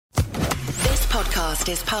podcast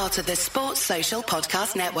is part of the Sports Social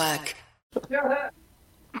Podcast Network. It's Andy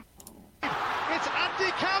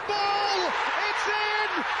Campbell! It's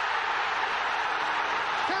in!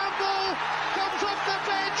 Campbell comes off the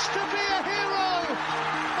bench to be a hero!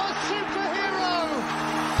 A superhero!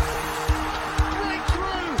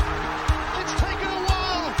 Breakthrough! It's taken a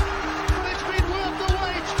while, but it's been worth the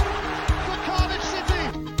wait for Cardiff City!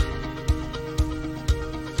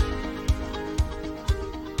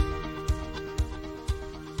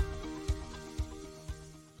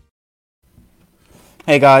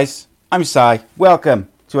 Hey guys, I'm Si. Welcome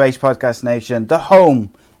to Ace Podcast Nation, the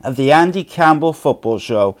home of the Andy Campbell Football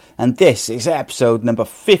Show, and this is episode number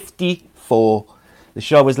 54. The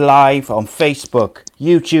show is live on Facebook,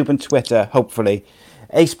 YouTube and Twitter, hopefully.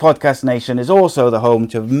 Ace Podcast Nation is also the home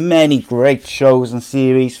to many great shows and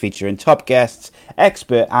series featuring top guests,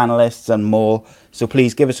 expert analysts and more. So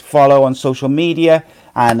please give us a follow on social media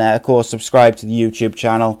and of course subscribe to the YouTube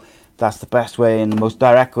channel. That's the best way and the most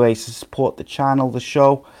direct way to support the channel, the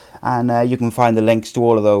show. And you can find the links to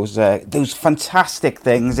all of those fantastic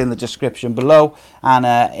things in the description below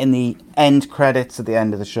and in the end credits at the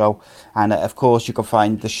end of the show. And of course, you can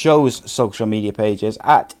find the show's social media pages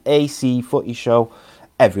at AC Footy Show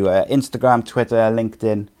everywhere. Instagram, Twitter,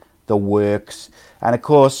 LinkedIn, the works. And of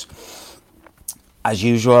course, as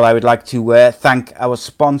usual, I would like to thank our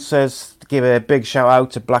sponsors. Give a big shout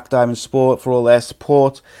out to Black Diamond Sport for all their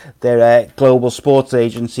support. They're a global sports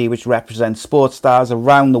agency which represents sports stars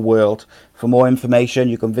around the world. For more information,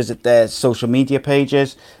 you can visit their social media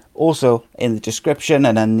pages, also in the description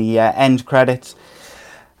and in the end credits.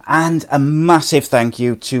 And a massive thank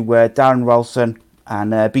you to Darren Rolson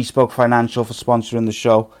and Bespoke Financial for sponsoring the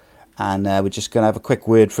show. And we're just going to have a quick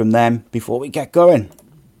word from them before we get going.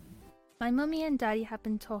 My mummy and daddy have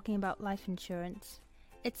been talking about life insurance.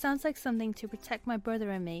 It sounds like something to protect my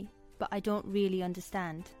brother and me, but I don't really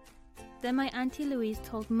understand. Then my Auntie Louise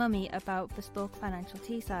told Mummy about Bespoke Financial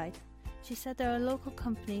Teesside. She said they're a local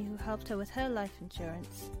company who helped her with her life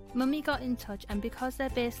insurance. Mummy got in touch, and because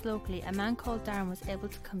they're based locally, a man called Darren was able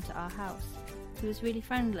to come to our house. He was really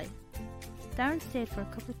friendly. Darren stayed for a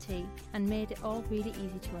cup of tea and made it all really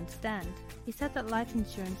easy to understand. He said that life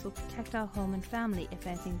insurance will protect our home and family if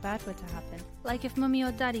anything bad were to happen. Like if Mummy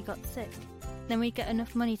or Daddy got sick, then we'd get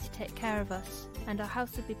enough money to take care of us, and our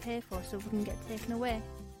house would be paid for so we wouldn't get taken away.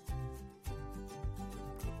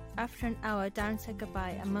 After an hour, Darren said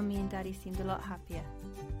goodbye and Mummy and Daddy seemed a lot happier.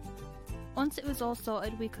 Once it was all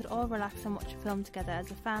sorted, we could all relax and watch a film together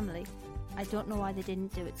as a family. I don't know why they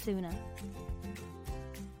didn't do it sooner.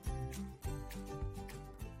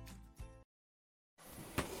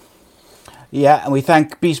 Yeah, and we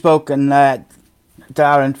thank Bespoke and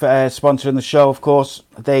Darren for sponsoring the show, of course.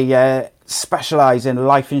 They specialise in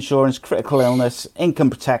life insurance, critical illness, income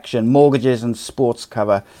protection, mortgages and sports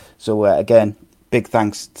cover. So, again, big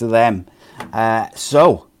thanks to them.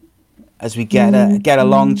 So, as we get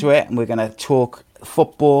along to it, and we're going to talk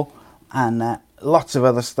football and lots of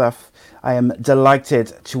other stuff, I am delighted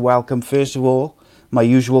to welcome, first of all, my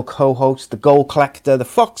usual co-host, the goal collector, the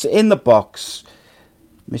fox in the box,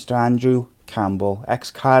 Mr. Andrew Campbell,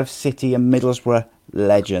 ex-Cardiff City and Middlesbrough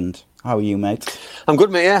legend. How are you, mate? I'm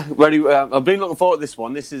good, mate. Yeah, very. I've been looking forward to this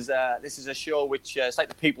one. This is a show which it's like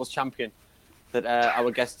the People's Champion that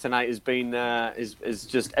our guest tonight has been. Is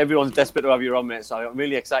just everyone's desperate to have you on, mate. So I'm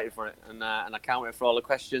really excited for it, and I can't wait for all the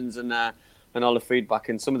questions and all the feedback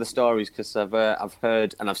and some of the stories because I've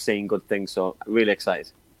heard and I've seen good things. So I'm really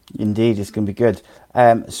excited. Indeed, it's going to be good.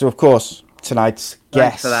 So of course tonight's guest.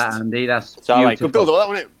 Thanks for that, Andy. That's all right. Good build up, that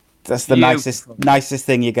wasn't it? That's the nicest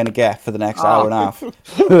thing you're going to get for the next hour and a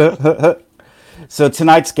half. So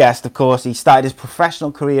tonight's guest, of course, he started his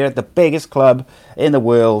professional career at the biggest club in the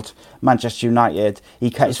world, Manchester United.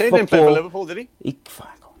 He cut his football. Didn't play for Liverpool, did he?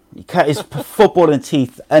 He cut his footballing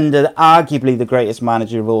teeth under arguably the greatest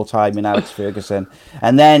manager of all time in Alex Ferguson,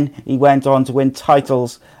 and then he went on to win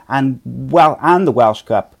titles and the Welsh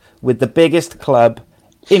Cup with the biggest club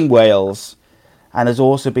in Wales, and has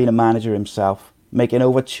also been a manager himself, making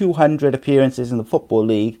over 200 appearances in the Football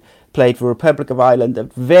League, played for Republic of Ireland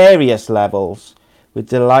at various levels. We're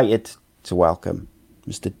delighted to welcome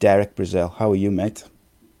Mr. Derek Brazil. How are you, mate?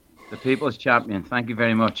 The People's Champion. Thank you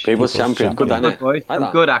very much. People's Champion. Good, isn't it?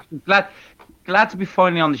 I'm good, actually. Glad to be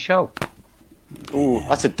finally on the show. Ooh,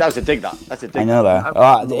 that's a dig, that. That's a dig. I know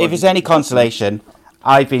that. If it's any consolation,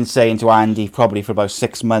 I've been saying to Andy probably for about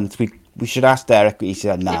 6 months, we should ask Derek, but he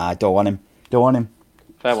said, nah, I don't want him.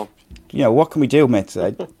 Fair one. You know, what can we do, mate?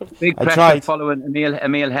 Big pressure following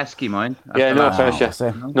Emil Heskey, mind. Yeah, no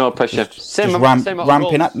pressure. No pressure. Just ramping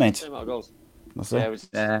up, mate. Same amount of goals. That's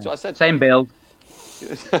it. So I said, same build.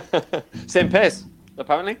 Same pace,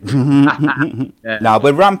 apparently. No,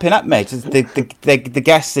 we're ramping up, mate. The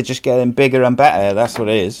guests are just getting bigger and better. That's what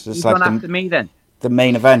it is. It's Who's like on after me then? the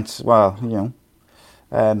main event. Well,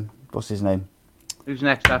 what's his name? Who's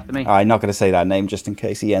next after me? I'm not going to say that name just in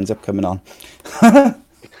case he ends up coming on.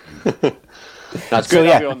 That's So, good.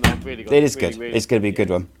 yeah, Really good. it is Really, good. really It's going to be a good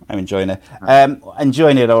one. I'm enjoying it.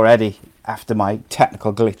 Enjoying it already after my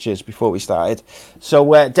technical glitches before we started.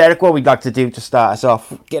 So, Derek, what we'd like to do to start us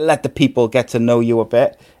off, let the people get to know you a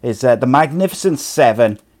bit, is the Magnificent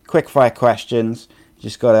 7 quickfire questions. You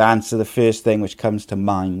just got to answer the first thing which comes to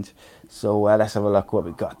mind. So, let's have a look what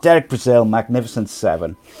we've got. Derek Brazil, Magnificent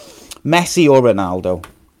 7. Messi or Ronaldo?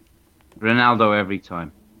 Ronaldo every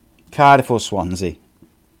time. Cardiff or Swansea?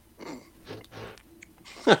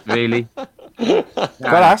 Really? Got to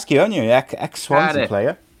ask you, aren't you? Ex-Swansea Cardiff.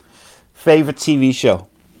 player. Favourite TV show?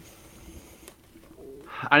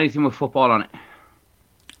 Anything with football on it.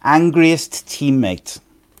 Angriest teammate?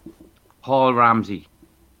 Paul Ramsey.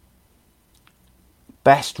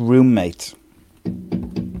 Best roommate?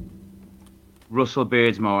 Russell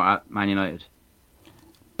Beardsmore at Man United.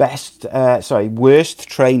 Worst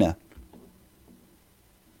trainer?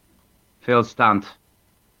 Phil Stant.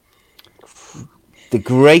 The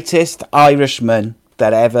greatest Irishman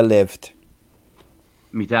that ever lived?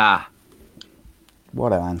 Me da.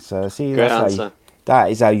 What an answer. See, Great that's answer. That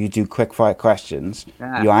is how you do quickfire questions.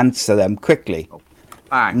 Yeah. You answer them quickly.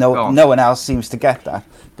 Bang, go on. No one else seems to get that.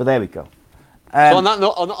 But there we go. So on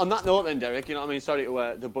that note, then, Derek, you know what I mean. Sorry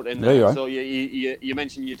to butt in No, you're there. right. So you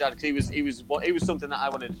mentioned your dad. 'Cause he was something that I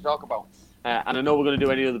wanted to talk about, and I know we're going to do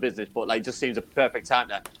any other business, but like, just seems a perfect time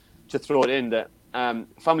to throw it in. That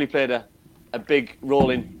family played a big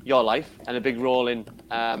role in your life and a big role in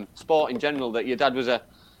sport in general. That your dad was a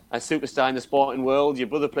superstar in the sporting world. Your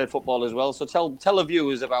brother played football as well. So tell the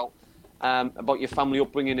viewers about your family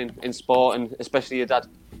upbringing in sport, and especially your dad.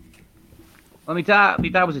 Well, my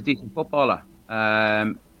dad was a decent footballer.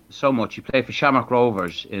 So much. He played for Shamrock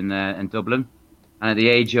Rovers in Dublin. And at the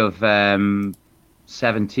age of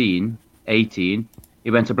 17, 18,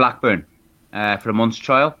 he went to Blackburn for a month's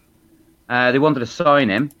trial. They wanted to sign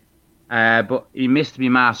him, but he missed me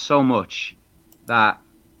ma so much that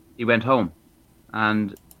he went home.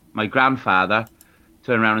 And my grandfather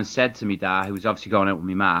turned around and said to me dad, who was obviously going out with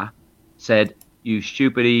me ma, said, "You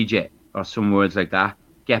stupid idiot," or some words like that.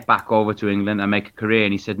 "Get back over to England and make a career."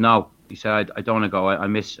 And he said, "No." He said, "I don't want to go. I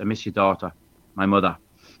miss your daughter, my mother."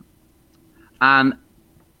 And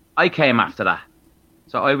I came after that.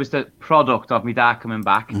 So I was the product of my dad coming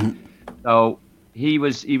back. Mm-hmm. So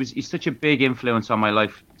he's such a big influence on my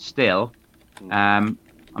life still. I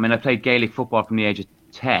mean, I played Gaelic football from the age of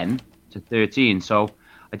 10 to 13. So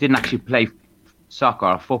I didn't actually play soccer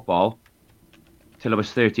or football till I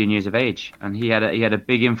was 13 years of age. And he had a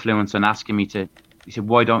big influence on asking me to. He said,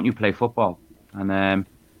 "Why don't you play football?" And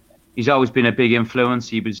he's always been a big influence.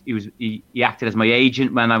 He acted as my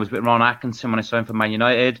agent when I was with Ron Atkinson when I signed for Man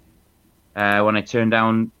United. When I turned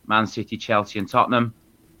down Man City, Chelsea, and Tottenham,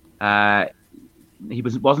 he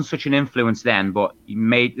wasn't such an influence then, but he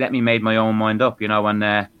let me make my own mind up. You know,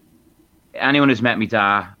 and anyone who's met me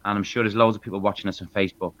dad, and I'm sure there's loads of people watching us on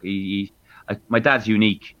Facebook. My dad's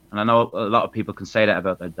unique, and I know a lot of people can say that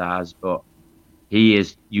about their dads, but he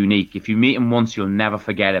is unique. If you meet him once, you'll never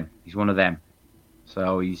forget him. He's one of them.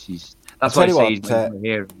 So he's that's why I say he's my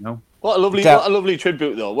hero, you know. What a lovely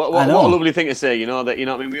tribute, though. What a lovely thing to say. You know that. You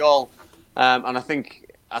know what I mean. We all, and I think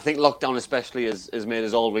lockdown especially has made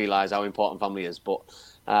us all realise how important family is. But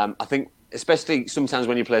I think especially sometimes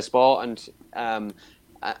when you play sport, and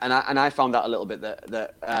I found that a little bit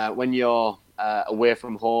that when you're away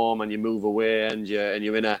from home and you move away and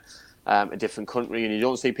you're in a different country and you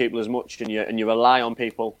don't see people as much and you rely on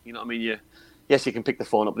people. You know what I mean. Yes, you can pick the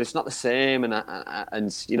phone up, but it's not the same. And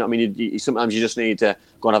you know what I mean. You sometimes you just need to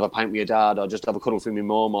go and have a pint with your dad, or just have a cuddle with your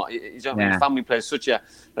mum, or you know what I mean. Family plays such a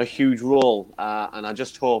huge role, and I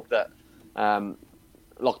just hope that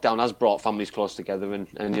lockdown has brought families close together. And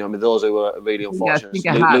you know, what I mean, those who are really unfortunate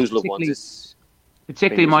lose loved ones.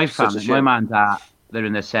 Particularly my family, my mum and dad, they're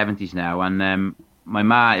in their 70s now, and my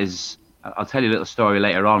ma is. I'll tell you a little story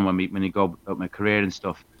later on when you go about my career and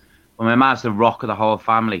stuff. But my ma's the rock of the whole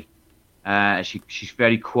family. She's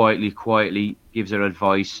very quietly gives her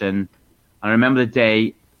advice, and I remember the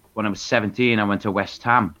day when I was 17, I went to West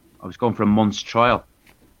Ham. I was going for a month's trial,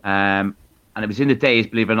 and it was in the days,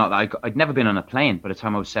 believe it or not, that I'd never been on a plane by the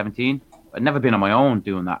time I was 17. I'd never been on my own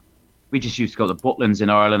doing that. We just used to go to Butlins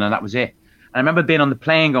in Ireland, and that was it. And I remember being on the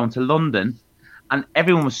plane going to London, and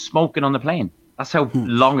everyone was smoking on the plane. That's how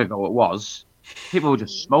long ago it was. People were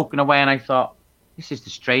just smoking away, and I thought, this is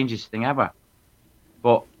the strangest thing ever.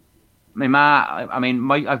 But my ma,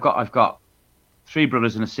 I've got 3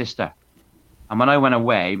 brothers and a sister, and when I went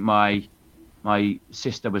away, my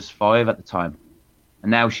sister was 5 at the time,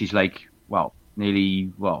 and now she's like, nearly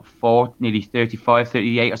 35,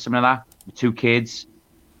 38 or something like that, with 2 kids.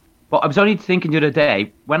 But I was only thinking the other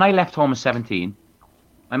day, when I left home at 17,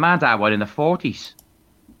 my mum and dad were in their 40s.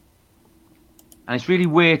 And it's really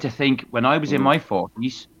weird to think when I was in my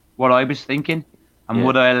 40s, what I was thinking, and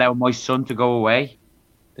would I allow my son to go away?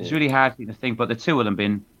 It's really hard to think, but the two of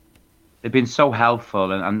them they've been so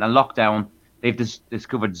helpful, and lockdown, they've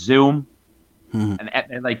discovered Zoom, and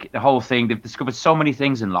like the whole thing, they've discovered so many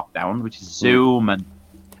things in lockdown, which is Zoom and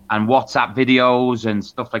WhatsApp videos and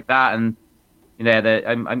stuff like that. And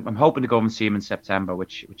I'm hoping to go and see him in September,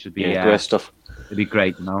 which would be great stuff. It'd be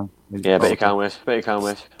great, you know. Bet you can't wait.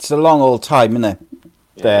 It's a long old time, isn't it?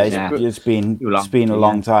 Yeah. It's been a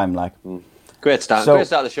long time, like. Great start. Great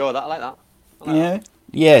start of the show. I like that.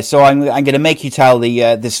 Yeah. So I'm going to make you tell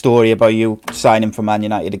the story about you signing for Man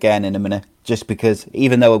United again in a minute, just because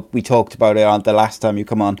even though we talked about it on the last time you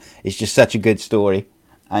come on, it's just such a good story,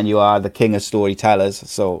 and you are the king of storytellers.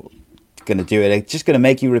 So going to do it. It's just going to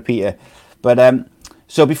make you repeat it. But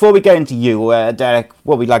so before we get into you, Derek,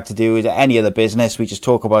 what we'd like to do is any other business, we just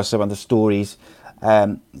talk about some of the stories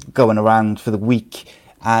going around for the week.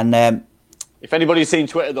 And if anybody's seen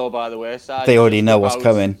Twitter, though, by the way, they already know what's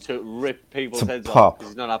coming. To rip people's heads pop. off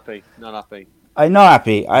because he's not happy. I'm not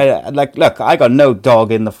happy. Look, I got no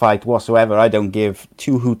dog in the fight whatsoever. I don't give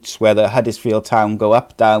 2 hoots whether Huddersfield Town go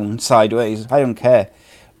up, down, sideways. I don't care.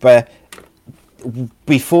 But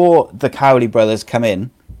before the Cowley brothers come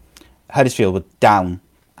in, Huddersfield were down,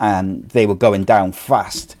 and they were going down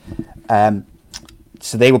fast.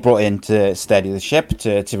 So they were brought in to steady the ship,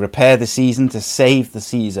 to repair the season, to save the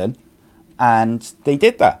season. And they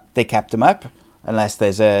did that. They kept them up, unless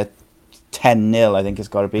there's a 10-0, I think it's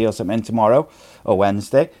got to be, or something, tomorrow or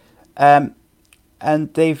Wednesday. And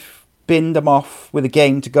they've binned them off with a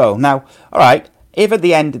game to go. Now, all right, if at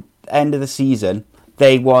the end of the season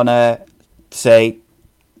they want to say,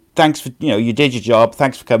 thanks for, you did your job,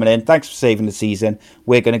 thanks for coming in, thanks for saving the season,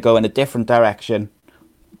 we're going to go in a different direction,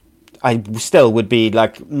 I still would be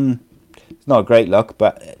like, it's not a great look,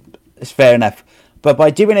 but it's fair enough. But by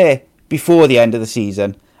doing it before the end of the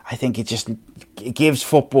season, I think it gives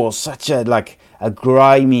football such a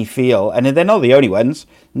grimy feel. And they're not the only ones.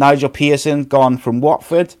 Nigel Pearson gone from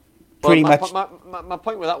Watford, pretty much. My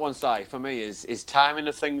point with that one, Si, for me is timing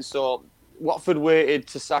of things. So Watford waited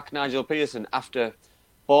to sack Nigel Pearson after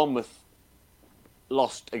Bournemouth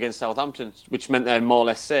lost against Southampton, which meant they're more or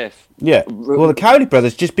less safe. Yeah. Well, the Cowley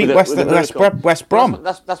brothers just beat West Brom.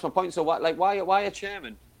 That's my point. So why a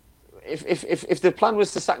chairman? If the plan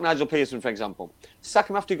was to sack Nigel Pearson, for example, sack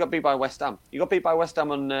him after you got beat by West Ham. You got beat by West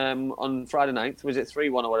Ham on Friday night. Was it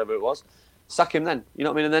 3-1 or whatever it was? Sack him then. You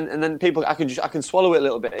know what I mean? And then people, I can swallow it a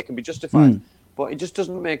little bit. It can be justified, but it just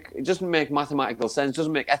doesn't make mathematical sense.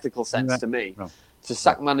 Doesn't make ethical sense to me to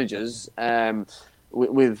sack managers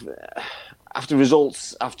with after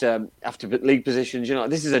results, after league positions.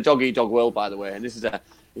 This is a dog-eat-dog world, by the way, and it's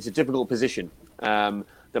a difficult position.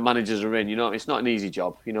 The managers are in, it's not an easy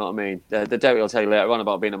job. You know what I mean? The Derek will tell you later on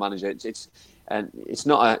about being a manager. It's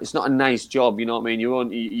not a nice job. You know what I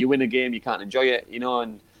mean? You win a game, you can't enjoy it.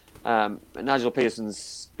 And Nigel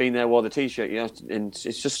Pearson's been there, wore the t-shirt. And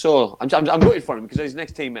it's just so. I'm gutted for him because he's the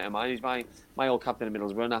next teammate of mine. He's my old captain of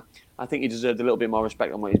Middlesbrough, and I think he deserved a little bit more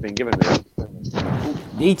respect than what he's been given. Really.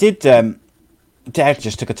 He did. Derek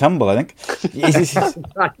just took a tumble, I think.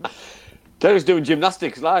 Derek's doing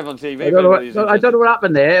gymnastics live on TV. I don't know what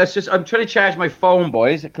happened there. It's just I'm trying to charge my phone,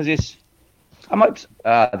 boys, because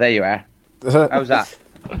there you are. How's that?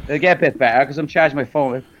 It'll get a bit better because I'm charging my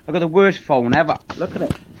phone. I've got the worst phone ever. Look at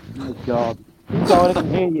it. Oh my God. I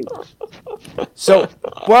can hear you. So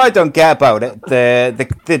what I don't get about it,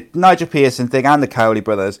 the Nigel Pearson thing and the Cowley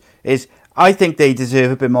brothers, is I think they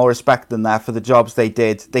deserve a bit more respect than that for the jobs they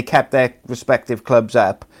did. They kept their respective clubs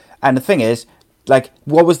up, and the thing is,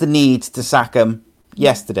 what was the need to sack him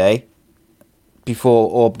yesterday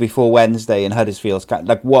before Wednesday in Huddersfield?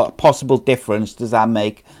 What possible difference does that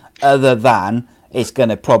make other than it's going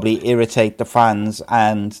to probably irritate the fans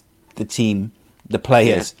and the team, the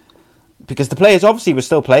players? Yeah. Because the players obviously were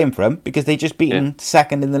still playing for him because they just beaten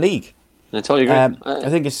second in the league. I totally agree. I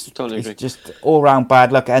think it's just all-round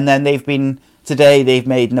bad luck. And then they've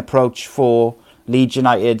made an approach for Leeds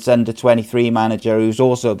United's under-23 manager, who's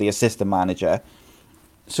also the assistant manager.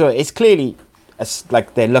 So it's clearly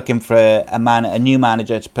they're looking for a new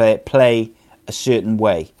manager to play a certain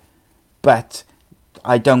way. But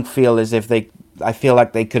I don't feel as if I feel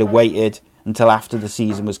like they could have waited until after the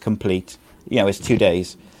season was complete. it's 2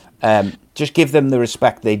 days. Just give them the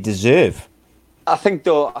respect they deserve. I think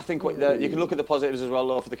you can look at the positives as well,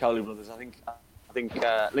 though, for the Cowley brothers. I think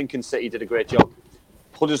Lincoln City did a great job.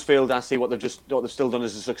 Huddersfield, I see what they've still done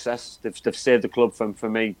as a success. They've saved the club from, for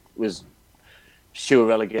me, was sure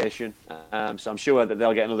relegation. So I'm sure that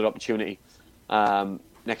they'll get another opportunity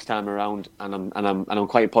next time around, and I'm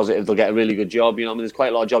quite positive they'll get a really good job. There's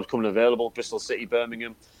quite a lot of jobs coming available. Bristol City,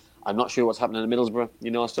 Birmingham. I'm not sure what's happening in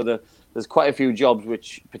Middlesbrough. So there's quite a few jobs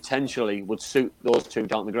which potentially would suit those two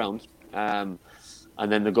down the ground, and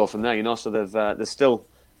then they go from there. So there's still.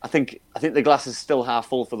 I think the glass is still half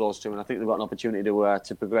full for those two, and I think they've got an opportunity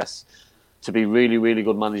to progress, to be really, really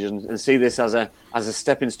good managers, and see this as a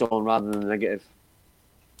stepping stone rather than a negative.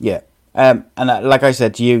 Yeah, and like I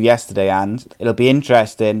said to you yesterday, and it'll be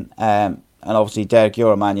interesting. And obviously, Derek,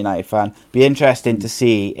 you're a Man United fan. Be interesting to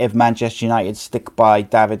see if Manchester United stick by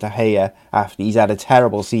David De Gea after he's had a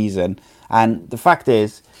terrible season. And the fact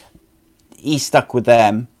is, he's stuck with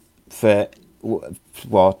them for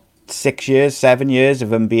 6 years, 7 years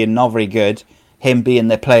of him being not very good, him being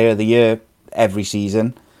the player of the year every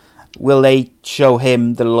season. Will they show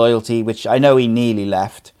him the loyalty, which I know he nearly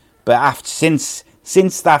left, but since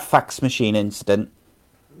that fax machine incident,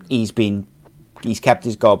 he's kept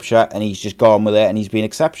his gob shut and he's just gone with it, and he's been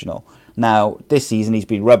exceptional. Now, this season he's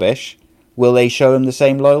been rubbish. Will they show him the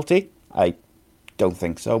same loyalty? I don't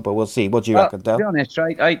think so, but we'll see. What do you reckon, Del? To be honest,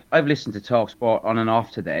 right, I've listened to TalkSport on and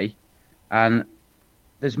off today, and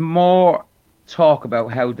there's more talk about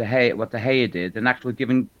what De Gea did than actually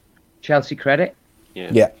giving Chelsea credit.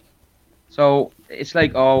 Yeah. So it's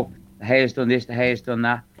like, De Gea's done this, De Gea's done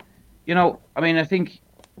that. I think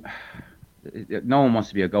no one wants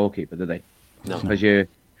to be a goalkeeper, do they? No, because you're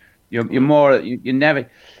more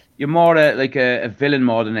like a villain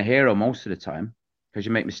more than a hero most of the time, because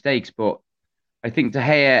you make mistakes. But I think De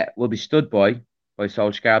Gea will be stood by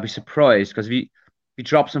Solskjaer. I'll be surprised, because if he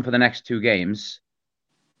drops him for the next 2 games,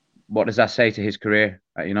 what does that say to his career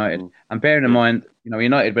at United? And bearing in mind,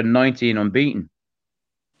 United were 19 unbeaten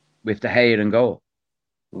with De Gea in goal.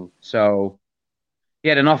 So he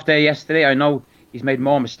had an off day yesterday. I know he's made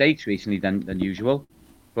more mistakes recently than usual,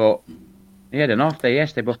 but he had an off day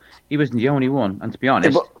yesterday, but he wasn't the only one. And to be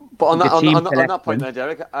honest, but on that point there,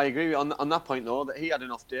 Derek, I agree with you on that point, though, that he had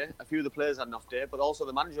an off day. A few of the players had an off day, but also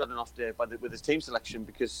the manager had an off day with his team selection,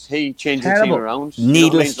 because he changed the team around.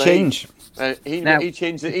 Needless change. He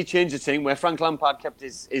changed the team where Frank Lampard kept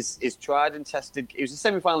his tried and tested. It was a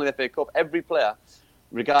semi-final in the FA Cup. Every player,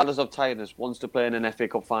 regardless of tiredness, wants to play in an FA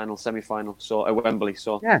Cup final, semi-final, so at Wembley.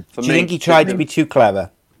 So do you think he tried to be too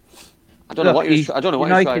clever? I don't know what he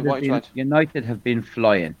tried. United have been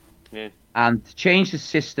flying. Yeah. And to change the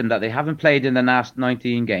system that they haven't played in the last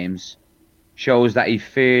 19 games shows that he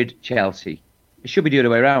feared Chelsea. It should be the other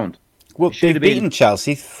way around. Well, they've beaten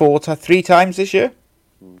Chelsea 3 times this year.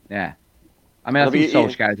 Yeah. I think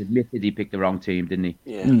Solskjaer admitted he picked the wrong team, didn't he?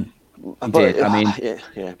 Yeah. He did.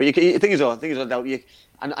 Yeah. But the thing is,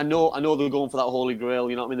 I know they're going for that holy grail.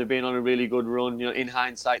 They've been on a really good run. In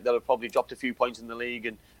hindsight, they'll have probably dropped a few points in the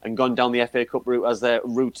league and gone down the FA Cup route as their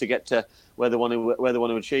route to get to where they want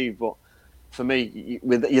to achieve. But for me,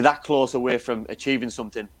 you're that close away from achieving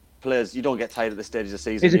something. Players, you don't get tired at this stage of the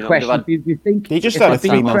season. Here's a question: do you think they just had a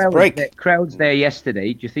 3-month break? Crowds there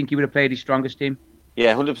yesterday. Do you think he would have played his strongest team?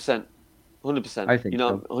 Yeah, 100%. 100%. I think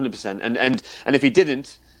so. 100%. And if he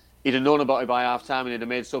didn't, he'd have known about it by half time, and he'd have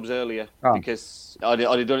made subs earlier because I'd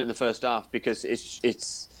done it in the first half, because it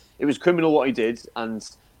was criminal what he did, and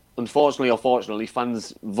unfortunately or fortunately,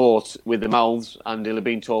 fans vote with their mouths, and he'll have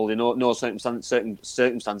been told in no certain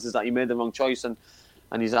circumstances that he made the wrong choice, and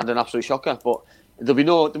he's had an absolute shocker. But there'll be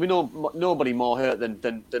nobody more hurt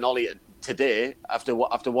than Ollie today after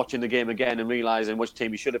watching the game again and realising which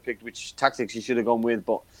team he should have picked, which tactics he should have gone with.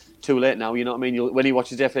 But too late now. You know what I mean? When he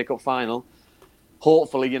watches the FA Cup final,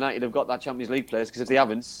 hopefully United have got that Champions League place, because if they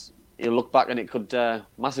haven't, he'll look back and it could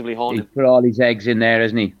massively haunt him. He's put all his eggs in there,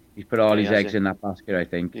 hasn't he? He's put all his eggs in that basket, I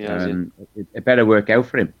think. It better work out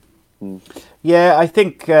for him. Yeah, I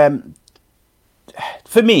think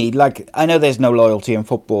for me, I know there's no loyalty in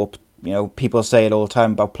football. People say it all the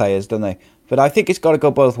time about players, don't they? But I think it's got to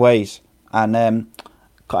go both ways. And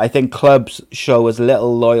I think clubs show as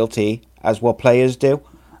little loyalty as what players do,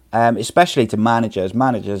 especially to managers.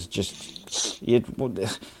 Managers just...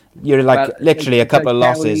 You're literally a couple of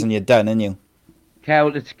losses and you're done, aren't you?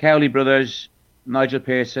 It's Cowley brothers, Nigel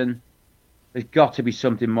Pearson. There's got to be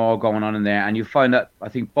something more going on in there. And you find that I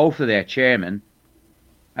think both of their chairmen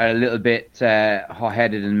are a little bit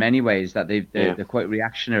hot-headed in many ways, that they're quite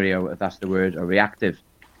reactionary, or if that's the word, or reactive.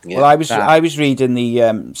 Yeah. Well, I was reading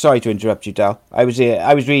the. Sorry to interrupt you, Dal. I was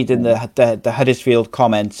reading the Huddersfield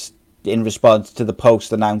comments in response to the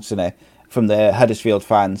post announcing it from the Huddersfield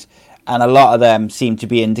fans, and a lot of them seem to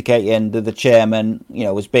be indicating that the chairman,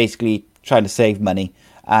 was basically trying to save money,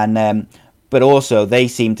 and but also they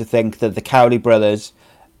seem to think that the Cowley brothers,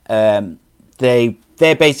 their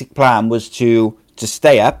basic plan was to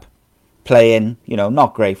stay up, playing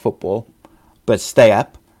not great football, but stay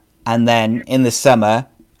up, and then in the summer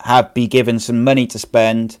be given some money to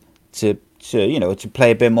spend to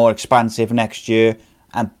play a bit more expansive next year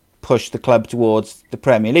and push the club towards the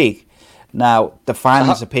Premier League. Now the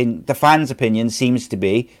fans' opinion seems to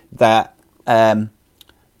be that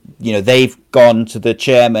they've gone to the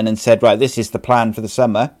chairman and said, right, this is the plan for the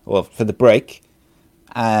summer or for the break,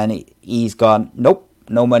 and he's gone, nope,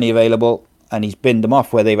 no money available, and he's binned them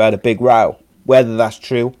off where they've had a big row. Whether that's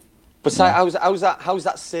true, but how's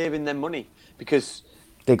that saving them money? Because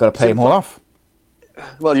they've got to pay them all off.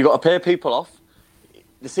 Well, you've got to pay people off.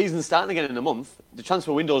 The season's starting again in a month. The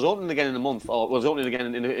transfer window's opening again in a month, or was opening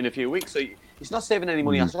again in a few weeks. So it's not saving any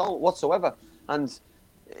money at all whatsoever. And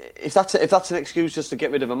if that's an excuse just to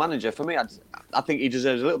get rid of a manager, for me, I think he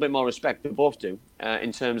deserves a little bit more respect. They both do,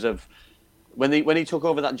 in terms of when he took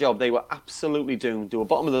over that job, they were absolutely doomed. They were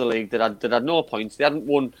bottom of the league. They had no points. They hadn't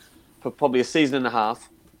won for probably a season and a half.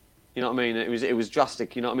 You know what I mean? It was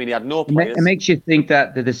drastic. You know what I mean? He had no players. It makes you think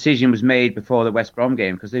that the decision was made before the West Brom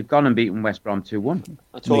game, because they've gone and beaten West Brom 2-1.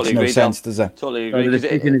 I totally agree. Makes no sense, does it? Totally agree. So the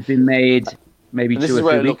decision has been made maybe 2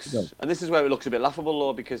 or 3 weeks ago. And this is where it looks a bit laughable,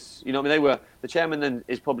 though, because the chairman then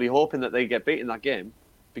is probably hoping that they get beaten that game,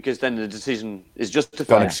 because then the decision is justified.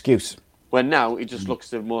 Got an excuse. When now it just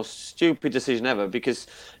looks the most stupid decision ever, because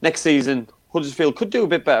next season Huddersfield could do a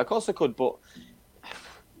bit better. Of course they could, but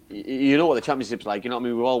you know what the Championship's like. You know what I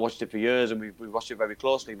mean? We've all watched it for years, and we've watched it very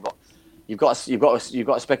closely. But you've got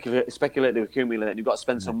to speculate to accumulate. And you've got to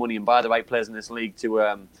spend some money and buy the right players in this league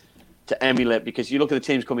to emulate. Because you look at the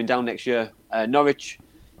teams coming down next year. Norwich,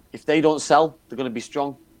 if they don't sell, they're going to be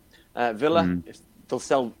strong. Villa, if they'll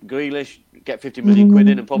sell Grealish, get 50 million quid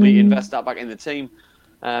in, and probably invest that back in the team.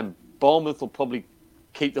 Bournemouth will probably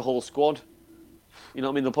keep the whole squad. You know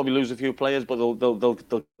what I mean? They'll probably lose a few players, but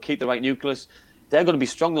they'll keep the right nucleus. They're going to be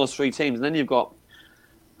strong, those 3 teams. And then you've got...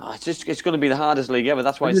 it's going to be the hardest league ever.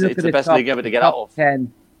 That's why it's the best league ever to get out of. The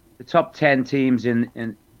top 10 teams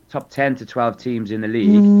in top 10 to 12 teams in the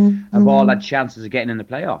league have all had chances of getting in the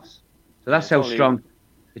playoffs. So that's how strong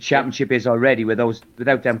the Championship is already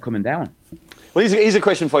without them coming down. Well, here's a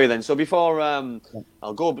question for you then. So before...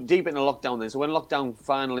 I'll go deep into lockdown then. So when lockdown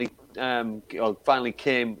finally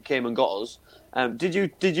came and got us... Did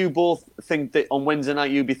you both think that on Wednesday night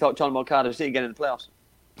you'd be talking about Cardiff City getting in the playoffs?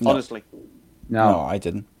 No. Honestly, no, I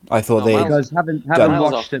didn't. I thought because having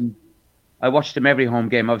watched them, I watched them every home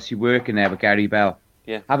game. Obviously working there with Gary Bell.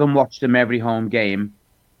 Yeah. Having watched them every home game,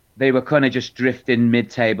 they were kind of just drifting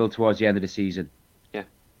mid-table towards the end of the season. Yeah.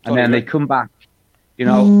 And then they come back.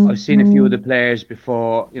 I've seen a few of the players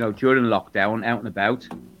before. During lockdown, out and about,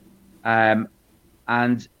 and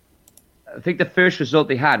I think the first result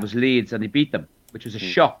they had was Leeds, and they beat them, which was a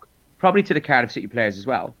shock, probably to the Cardiff City players as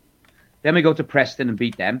well. Then we go to Preston and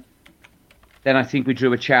beat them. Then I think we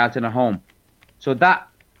drew a Charlton at home. So that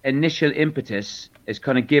initial impetus is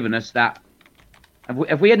kind of given us that.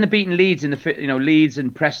 If we hadn't beaten Leeds Leeds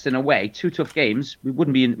and Preston away, 2 tough games, we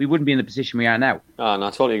wouldn't be in the position we are now. Oh no,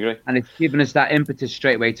 I totally agree. And it's given us that impetus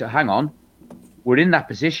straight away to hang on. We're in that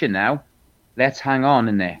position now. Let's hang on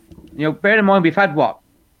in there. Bear in mind we've had what?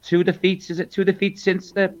 2 defeats? Is it 2 defeats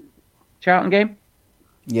since the Charlton game?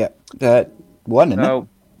 Yeah, one, isn't it?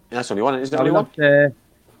 That's only one. Isn't it only one?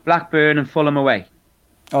 Blackburn and Fulham away.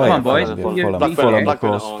 Oh, Come on, boys. Fulham, of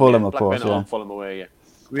course. Fulham, yeah. Fulham away, yeah.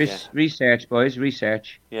 Research, boys.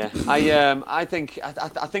 Research. Yeah, I think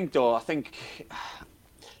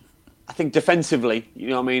defensively, you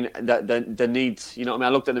know what I mean, the needs, you know what I mean, I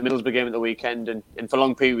looked at the Middlesbrough game at the weekend, and for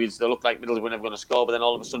long periods they looked like Middlesbrough were never going to score, but then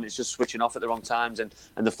all of a sudden it's just switching off at the wrong times, and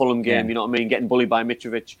the Fulham game, you know what I mean, getting bullied by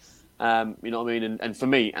Mitrovic, you know what I mean, and for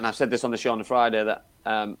me, and I've said this on the show on the Friday, that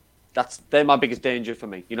they're my biggest danger for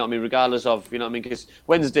me, you know what I mean, regardless of, you know what I mean, because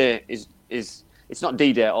Wednesday is it's not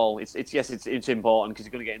D-Day at all. It's important because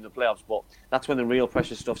you're going to get in the playoffs, but that's when the real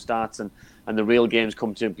pressure stuff starts and the real games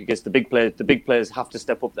come to, because the big players have to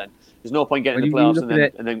step up. Then there's no point getting in the playoffs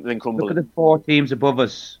and then crumbling. Look at the 4 teams above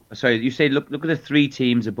us. Sorry, you say look at the 3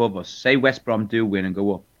 teams above us. Say West Brom do win and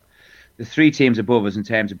go up. The 3 teams above us in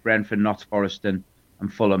terms of Brentford, Notts Forest, and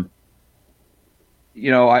Fulham.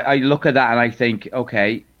 I look at that and I think,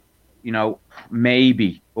 okay,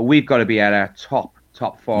 maybe, but we've got to be at our top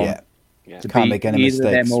form. to Can't beat make any either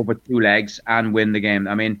of mistakes. them over 2 legs and win the game.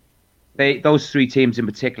 I mean, those 3 teams in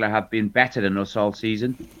particular have been better than us all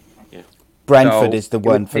season. Yeah. Brentford So is the it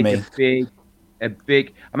would one for take me. a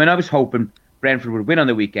big. I mean, I was hoping Brentford would win on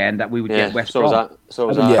the weekend, that we would get West Brom. So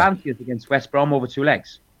was I would I. fancy us against West Brom over 2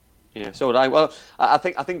 legs. Yeah, so would I. Well, I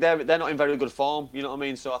think they're not in very good form. You know what I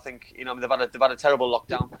mean? So I think they've had a terrible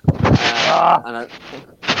lockdown.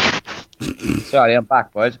 Sorry, I'm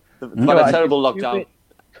back, boys. They've had a terrible lockdown.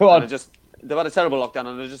 Go on. They've had a terrible lockdown,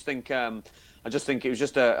 and I just think it was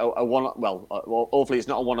just a one. Well, hopefully it's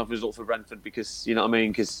not a one-off result for Brentford, because you know what I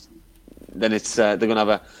mean. Because then it's they're going to have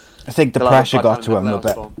a. I think the pressure got to them a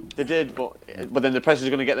bit. They did, but then the pressure is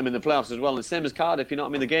going to get them in the playoffs as well. And same as Cardiff, you know what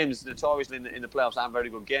I mean. The games notoriously in the playoffs aren't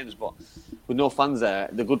very good games, but with no fans there,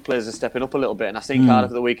 the good players are stepping up a little bit. And I seen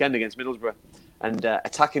Cardiff at the weekend against Middlesbrough, and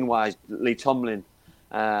attacking wise, Lee Tomlin.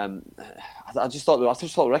 I just thought they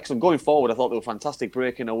were excellent going forward. I thought they were fantastic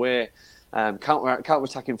breaking away,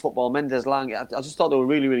 counter-attacking football. Mendes Lang. I just thought they were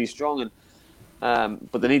really, really strong. And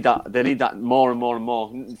but they need that more and more and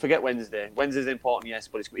more. Forget Wednesday. Wednesday's important, yes,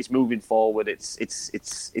 but it's moving forward. It's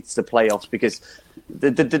the playoffs, because they're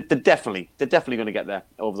definitely going to get there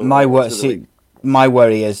over the week. My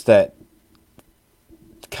worry is that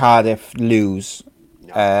Cardiff lose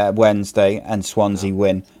Wednesday and Swansea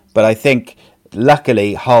win, but I think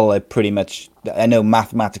luckily Hull are pretty much. I know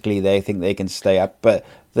mathematically they think they can stay up, but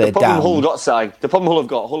they're down. The problem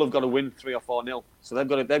Hull have got to win 3 or 4-0. So they've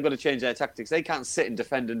got to change their tactics. They can't sit and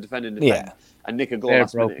defend and nick a goal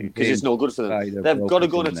last minute, because it's no good for them. They've got to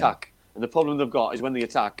go and attack. And the problem they've got is when they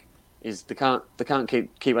attack, is they can't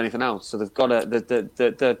keep anything out. So they've got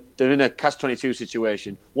to they're in a catch-22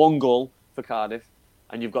 situation. 1 goal for Cardiff,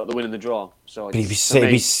 and you've got the win and the draw. So it'd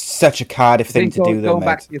be such a Cardiff thing to do, though, Going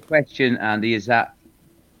back to your question, Andy, is that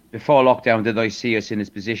before lockdown, did I see us in this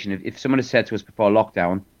position? If someone had said to us before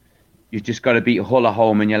lockdown, you've just got to beat Hull at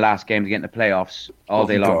home in your last game to get in the playoffs all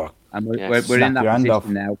day long. God. And we're in that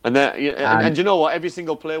position now. And you know what? Every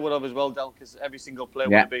single player would have as well, Del, because every single player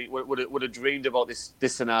would have dreamed about this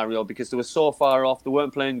scenario, because they were so far off. They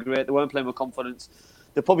weren't playing great. They weren't playing with confidence.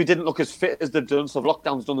 They probably didn't look as fit as they've done. So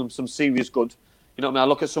lockdown's done them some serious good. You know what I mean? I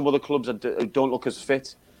look at some other clubs that don't look as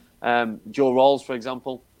fit. Joe Rawls, for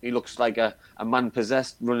example, he looks like a man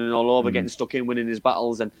possessed, running all over, getting stuck in, winning his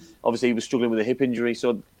battles, and obviously he was struggling with a hip injury.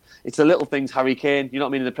 So it's the little things. Harry Kane, you know what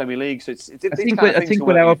I mean, in the Premier League. So I think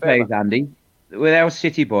with our players, Andy, with our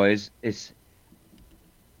City boys, it's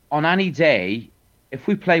on any day. If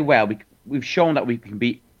we play well, we've shown that we can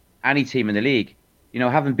beat any team in the league. You know,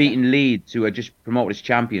 having beaten Leeds, who are just promoted as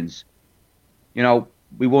champions, you know,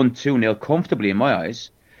 we won 2-0 comfortably in my eyes.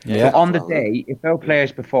 Yeah. But on the day, if our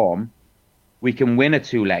players perform, we can win a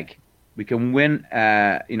 2-leg. We can win,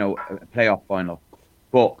 a playoff final.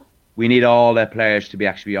 But we need all their players to be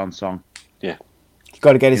actually on song. Yeah.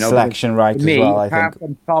 Got to get his selection right as well, I think. Apart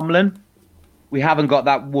from Tomlin, we haven't got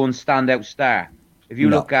that one standout star. If you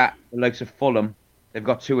look at the likes of Fulham, they've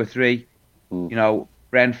got 2 or 3. You know,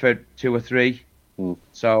 Brentford, 2 or 3.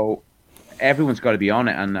 So everyone's got to be on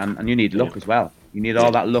it, and you need luck as well. You need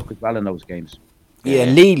all that luck as well in those games. Yeah,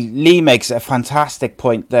 Lee makes a fantastic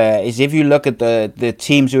point there. Is if you look at the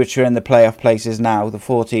teams which are in the playoff places now, the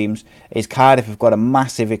 4 teams, is Cardiff have got a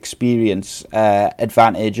massive experience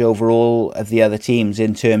advantage over all of the other teams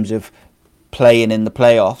in terms of playing in the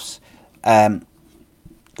playoffs.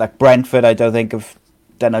 Like Brentford, I don't think have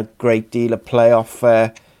done a great deal of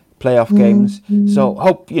playoff games.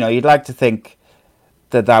 So you'd like to think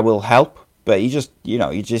that will help. But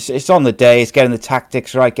it's on the day. It's getting the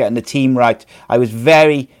tactics right, getting the team right. I was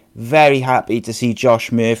very, very happy to see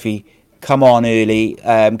Josh Murphy come on early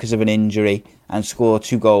because of an injury and score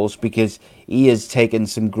 2 goals, because he has taken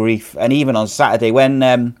some grief. And even on Saturday, when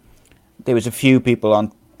there was a few people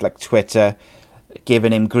on like Twitter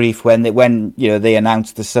giving him grief when they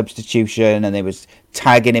announced the substitution, and they was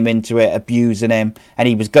tagging him into it, abusing him, and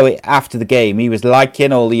he was going after the game. He was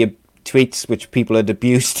liking all the tweets which people had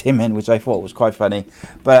abused him in, which I thought was quite funny.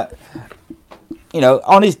 But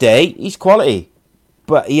on his day, he's quality,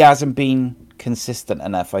 but he hasn't been consistent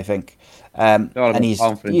enough, I think. And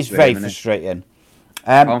he's very frustrating.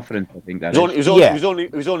 Confident, I think that it was only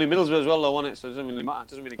Middlesbrough as well, though, wasn't it? So it doesn't really matter. It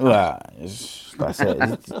doesn't really count. That's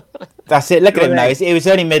it. That's it. Look at him now. It was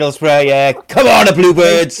only Middlesbrough. Yeah, come on, the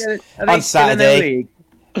Bluebirds on Saturday.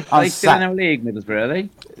 Are they still in our league, Middlesbrough? Are they?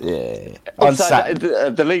 Yeah.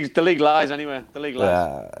 The league lies anyway. The league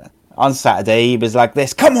lies. On Saturday, he was like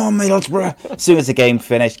this. Come on, Middlesbrough. As soon as the game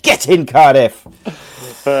finished, get in, Cardiff.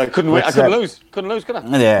 Couldn't win. I couldn't lose. Couldn't lose, could I?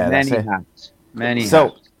 Yeah, Many hats. Many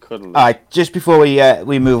hats. Couldn't lose. All right, just before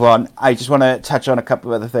we move on, I just want to touch on a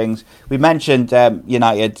couple of other things. We mentioned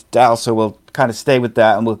United, also we'll kind of stay with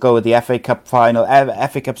that, and we'll go with the FA Cup final,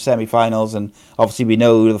 FA Cup semi-finals, and obviously we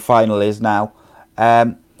know who the final is now.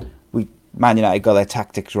 Man United got their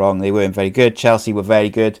tactics wrong. They weren't very good. Chelsea were very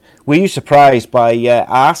good. Were you surprised by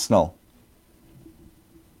Arsenal?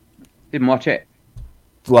 Didn't watch it.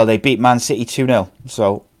 Well, they beat Man City 2-0,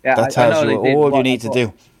 so that tells you all you need to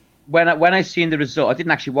do. When I seen the result, I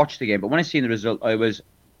didn't actually watch the game, but when I seen the result, I was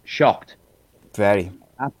shocked. Very.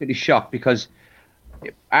 Absolutely shocked, because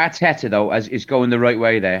Arteta, though, is going the right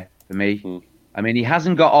way there for me. I mean, he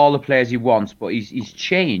hasn't got all the players he wants, but he's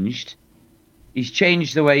changed. He's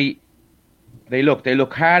changed the way they look. They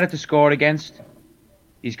look harder to score against.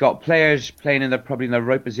 He's got players playing probably in the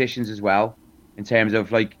right positions as well, in terms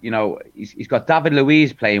of, like, he's got David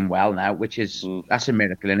Luiz playing well now, which is that's a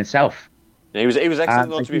miracle in itself. Yeah, he was excellent,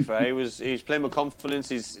 though, to be fair. He was playing with confidence.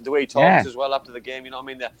 The way he talks as well after the game. You know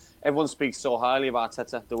what I mean? Everyone speaks so highly of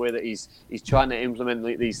Arteta, the way that he's trying to implement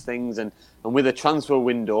these things, and with a transfer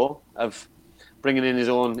window of bringing in his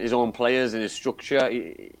own players and his structure,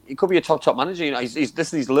 he could be a top manager.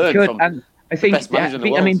 He's learned from I think, the best manager in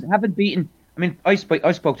the world. I mean, I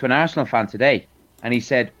spoke to an Arsenal fan today, and he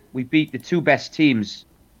said we beat the two best teams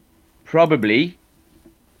probably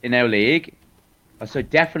in our league. So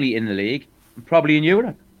definitely in the league. Probably in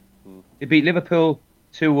Europe. They beat Liverpool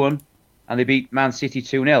 2-1 and they beat Man City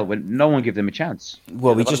 2-0 when no one gave them a chance.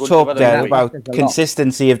 Well, we just talked there about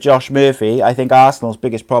consistency of Josh Murphy. I think Arsenal's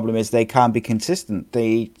biggest problem is they can't be consistent.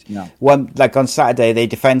 Like on Saturday, they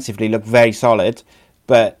defensively looked very solid,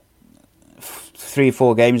 but 3 or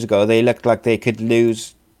 4 games ago, they looked like they could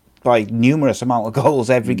lose by numerous amount of goals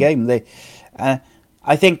every game.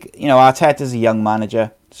 I think Arteta's a young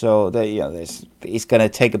manager. So it's going to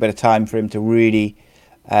take a bit of time for him to really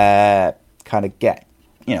kind of get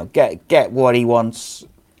what he wants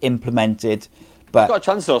implemented. But he's got a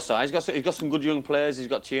chance though, sir. He's got some good young players. He's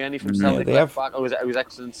got Tierney from Celtic left back. It was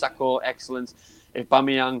excellent. Sacco, excellent. If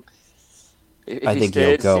Aubameyang,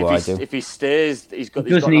 if he stays, he's got.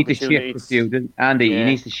 He does need to shift a few, Andy. Yeah. He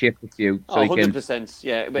needs to shift a few so 100%.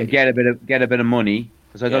 Yeah, but get a bit of money,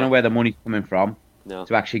 because I don't know where the money's coming from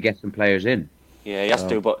to actually get some players in. Yeah, he has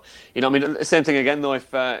to, but I mean, the same thing again though.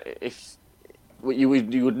 If you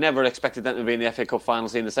would never expected them to be in the FA Cup final,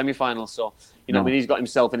 in the semi-final. So I mean, he's got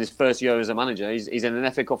himself in his first year as a manager. He's in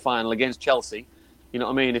an FA Cup final against Chelsea. You know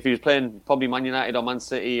what I mean? If he was playing probably Man United or Man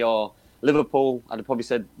City or Liverpool, I'd have probably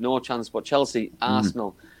said no chance. But Chelsea,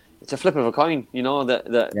 Arsenal, it's a flip of a coin.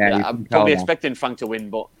 I'm probably expecting Frank to win,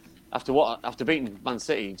 but after beating Man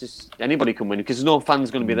City, just anybody can win because there's no fans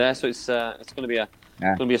going to be there. So it's going to be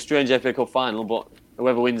a strange FA Cup final, but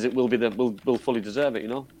whoever wins it will fully deserve it.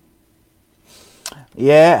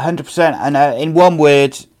 Yeah, 100%. And in one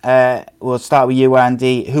word, we'll start with you,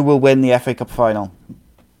 Andy. Who will win the FA Cup final?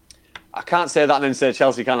 I can't say that and then say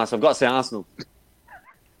Chelsea, can I? So I've got to say Arsenal.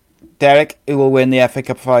 Derek, who will win the FA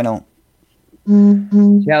Cup final?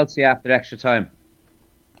 Chelsea after extra time.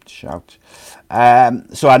 Shout.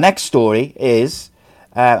 So our next story is,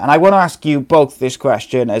 and I want to ask you both this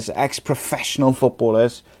question as ex-professional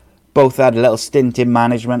footballers. Both had a little stint in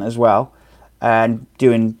management as well, and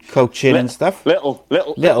doing coaching and stuff. Little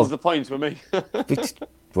was the point for me.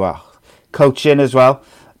 Well, coaching as well.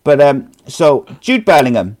 But so Jude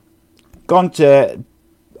Bellingham gone to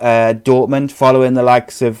Dortmund, following the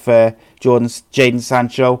likes of Jadon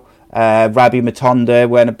Sancho, Rabi Matonda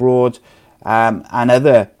went abroad, and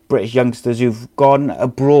other British youngsters who've gone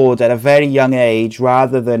abroad at a very young age,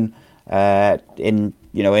 rather than in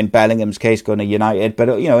Bellingham's case going to United, but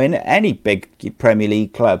in any big Premier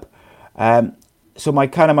League club. So my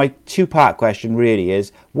two-part question really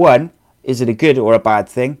is: one, is it a good or a bad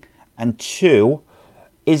thing? And two,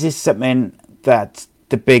 is this something that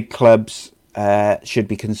the big clubs should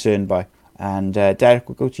be concerned by? And Derek,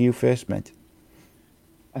 we'll go to you first, mate.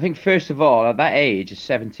 I think first of all, at that age, at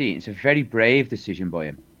 17, it's a very brave decision by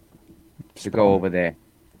him to go over there,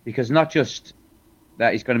 because not just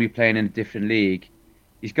that he's going to be playing in a different league,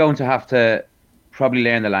 he's going to have to probably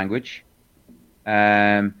learn the language.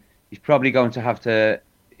 He's probably going to have to,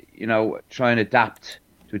 try and adapt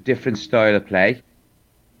to a different style of play.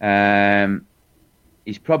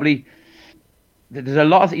 He's probably looking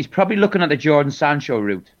at the Jadon Sancho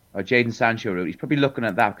route. He's probably looking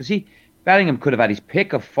at that because Bellingham could have had his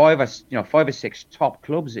pick of 5 or 6 top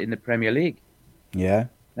clubs in the Premier League. Yeah.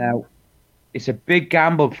 Now, it's a big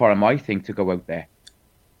gamble for him, I think, to go out there.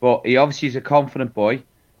 But he obviously is a confident boy.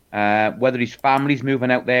 Whether his family's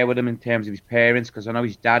moving out there with him in terms of his parents, because I know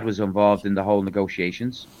his dad was involved in the whole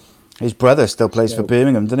negotiations. His brother still plays for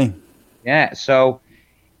Birmingham, doesn't he? Yeah, so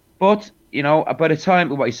But by the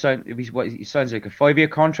time he signs like a 5-year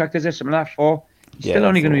contract, is it something like that? 4. He's still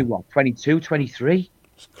only going to be what, 22, 23?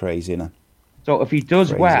 It's crazy, isn't it? So if he does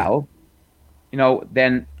Crazy. well,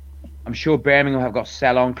 then I'm sure Birmingham have got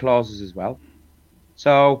sell-on clauses as well.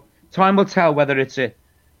 So time will tell whether it's a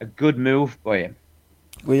good move by him.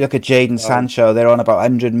 We look at Jadon Sancho. They're on about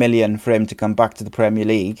 100 million for him to come back to the Premier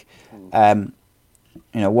League.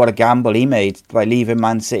 What a gamble he made by leaving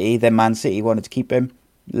Man City. Then Man City wanted to keep him.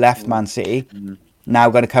 Left Man City. Now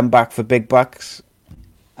going to come back for big bucks.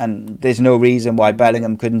 And there's no reason why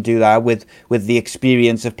Bellingham couldn't do that with the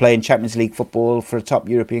experience of playing Champions League football for a top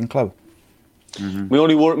European club. My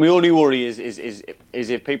only worry is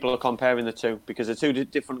if people are comparing the two, because they're two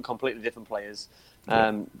completely different players.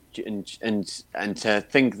 And to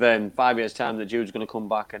think then 5 years' time that Jude's going to come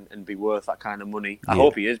back and be worth that kind of money. I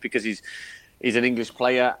hope he is, because he's an English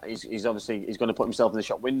player. He's obviously going to put himself in the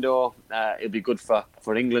shop window. It'll be good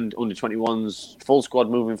for England under 21's full squad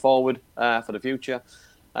moving forward for the future.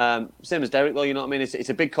 Same as Derek, though. You know what I mean? It's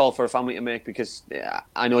a big call for a family to make, because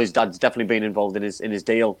I know his dad's definitely been involved in his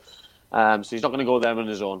deal. So he's not going to go there on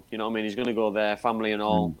his own. You know what I mean? He's going to go there, family and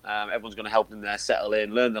all. Everyone's going to help him there, settle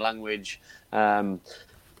in, learn the language, moving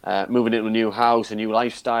into a new house, a new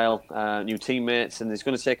lifestyle, new teammates, and it's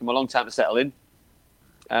going to take him a long time to settle in.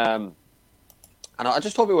 And I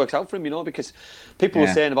just hope it works out for him, because people were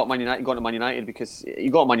saying about Man United, going to Man United, because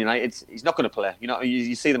you go to Man United, he's not going to play.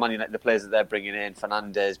 You see the players that they're bringing in,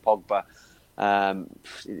 Fernandes, Pogba.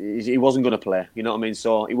 He wasn't going to play. You know what I mean?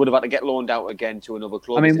 So he would have had to get loaned out again to another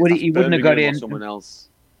club. I mean, he wouldn't have got in someone else.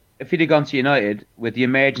 If he'd have gone to United with the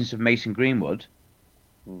emergence of Mason Greenwood.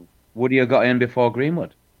 Would he have got in before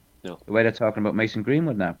Greenwood? No. The way they're talking about Mason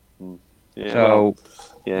Greenwood now. Yeah, so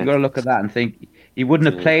you've got to look at that and think he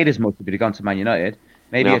wouldn't have played as much if he'd have gone to Man United.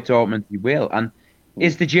 Maybe at Dortmund he will. And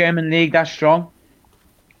is the German league that strong?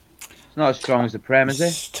 It's not as strong as the Prem, is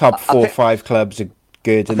it? Top 4 or 5 clubs are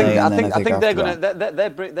good, and I think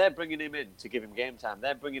they're bringing him in to give him game time.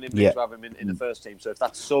 They're bringing him in to have him in the first team. So if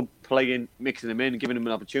that's sub playing, mixing him in, giving him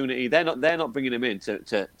an opportunity, they're not bringing him in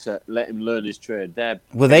to let him learn his trade. They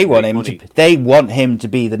want him to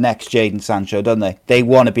be the next Jadon Sancho, don't they? They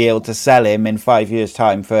want to be able to sell him in 5 years'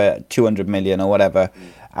 time for 200 million or whatever.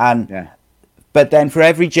 But then for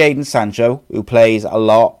every Jadon Sancho who plays a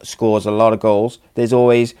lot, scores a lot of goals, there's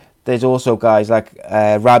also guys like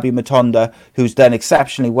Rabi Matonda, who's done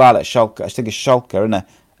exceptionally well at Schalke. I think it's Schalke, isn't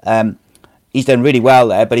it? He's done really well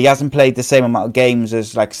there, but he hasn't played the same amount of games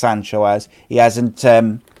as like Sancho has. He hasn't,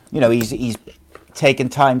 he's taken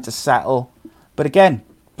time to settle. But again,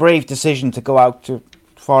 brave decision to go out to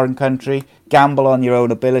foreign country, gamble on your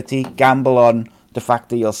own ability, gamble on the fact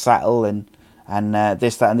that you'll settle and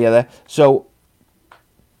this, that, and the other. So,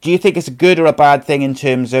 do you think it's a good or a bad thing in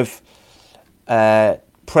terms of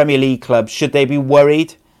Premier League clubs? Should they be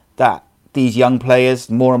worried that these young players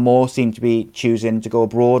more and more seem to be choosing to go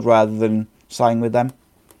abroad rather than sign with them?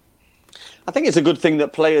 I think it's a good thing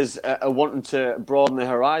that players are wanting to broaden their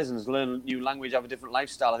horizons, learn a new language, have a different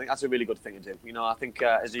lifestyle. I think that's a really good thing to do. I think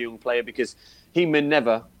as a young player, because he may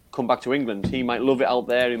never come back to England. He might love it out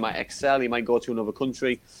there. He might excel. He might go to another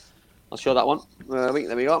country. I'll show that one. There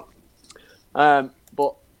we go.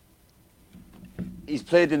 But he's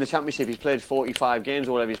played in the Championship. He's played 45 games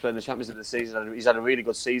or whatever he's played in the Championship this season. He's had a really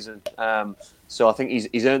good season. So I think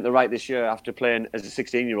he's earned the right this year, after playing as a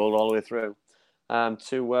 16-year-old all the way through,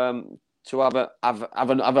 to have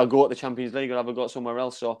a go at the Champions League or have a go at somewhere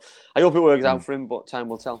else. So I hope it works out for him, but time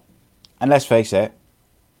will tell. And let's face it,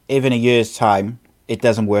 if in a year's time it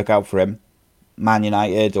doesn't work out for him, Man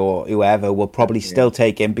United or whoever will probably still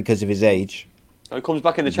take him because of his age. He comes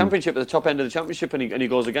back in the Championship, at the top end of the Championship, and he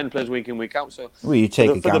goes again, plays week in, week out. So, well, you take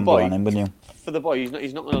a gamble on him, wouldn't you? For the boy,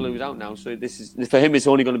 he's not going to lose out now. So for him, it's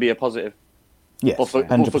only going to be a positive. Yes, but for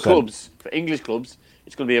clubs, for English clubs,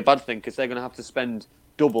 it's going to be a bad thing, because they're going to have to spend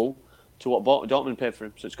double to what Dortmund paid for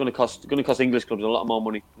him. So it's going to cost English clubs a lot more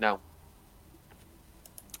money now.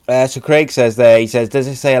 So Craig says there, does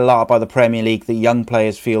it say a lot about the Premier League that young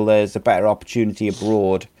players feel there's a better opportunity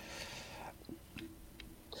abroad?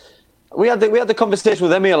 We had the conversation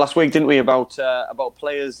with Emir last week, didn't we, about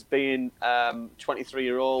players being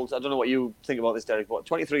 23-year-olds. I don't know what you think about this, Derek, but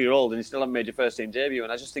 23-year-old and you still haven't made your first team debut,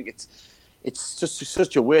 and I just think it's just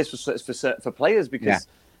such a waste for players, because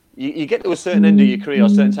you get to a certain end of your career or a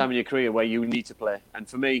certain time in your career where you need to play. And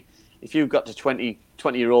for me, if you've got to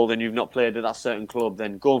 20-year-old and you've not played at that certain club,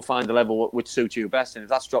 then go and find a level which suits you best. And if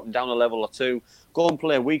that's dropping down a level or two, go and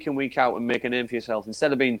play week in, week out and make a name for yourself,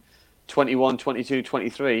 instead of being 21, 22,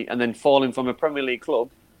 23 and then falling from a Premier League club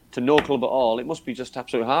to no club at all, it must be just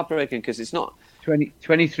absolutely heartbreaking because it's not.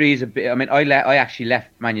 23 is a bit. I mean, I actually left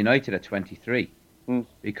Man United at 23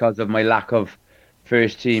 because of my lack of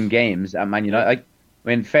first team games at Man United.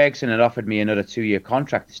 When Ferguson had offered me another 2-year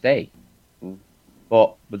contract to stay,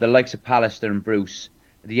 but with the likes of Pallister and Bruce,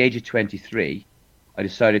 at the age of 23, I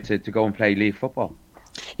decided to go and play league football.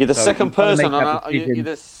 You're the second person you're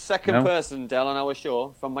the second person, Del, on our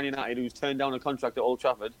show from Man United who's turned down a contract at Old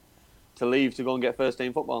Trafford to leave to go and get first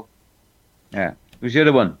team football. Yeah, who's the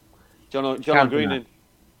other one? John O'Greenan.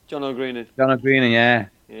 John O'Greenan, yeah.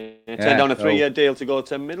 Turned down a 3-year deal to go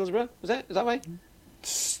to Middlesbrough. Is that right?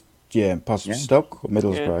 Yeah, possibly Stoke or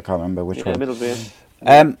Middlesbrough. I can't remember which one.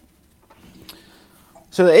 Middlesbrough.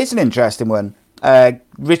 So it is an interesting one.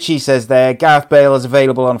 Richie says there, Gareth Bale is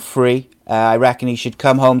available on free. I reckon he should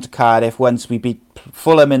come home to Cardiff once we beat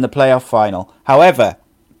Fulham in the playoff final. However,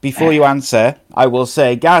 before you answer, I will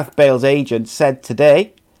say Gareth Bale's agent said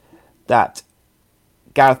today that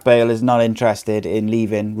Gareth Bale is not interested in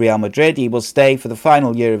leaving Real Madrid. He will stay for the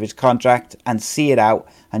final year of his contract and see it out.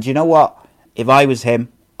 And you know what? If I was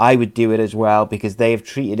him, I would do it as well because they have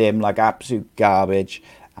treated him like absolute garbage.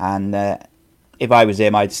 And if I was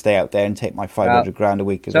him, I'd stay out there and take my 500 grand a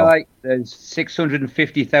week as well. There's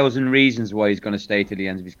 650,000 reasons why he's going to stay to the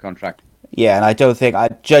end of his contract. Yeah, and I don't think,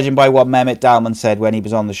 judging by what Mehmet Dalman said when he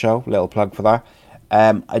was on the show, little plug for that,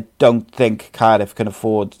 I don't think Cardiff can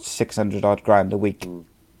afford 600 odd grand a week,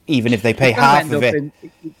 even if they pay half of it.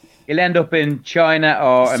 He'll end up in China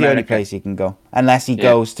or It's America. the only place he can go, unless he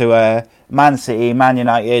goes to Man City, Man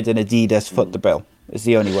United, and Adidas foot the bill. It's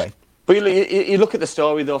the only way. But you look at the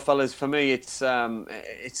story, though, fellas. For me, it's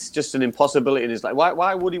just an impossibility. And it's like,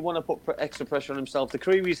 why would he want to put extra pressure on himself? The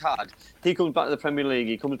career he's had, he comes back to the Premier League,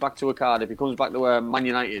 he comes back to a Cardiff, he comes back to where Man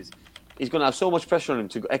United. He's going to have so much pressure on him,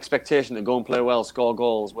 to expectation to go and play well, score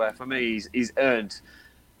goals. Where for me, he's earned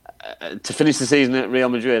to finish the season at Real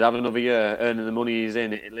Madrid, have another year earning the money he's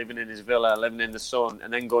in, living in his villa, living in the sun,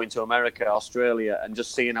 and then going to America, Australia, and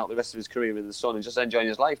just seeing out the rest of his career in the sun and just enjoying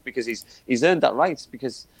his life because he's earned that right.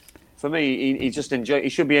 Because for me, he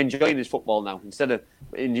should be enjoying his football now instead of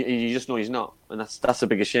you just know he's not, and that's the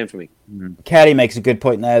biggest shame for me. Kelly makes a good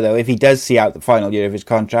point there, though. If he does see out the final year of his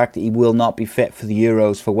contract, he will not be fit for the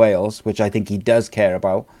Euros for Wales, which I think he does care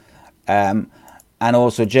about. And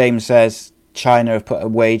also, James says China have put a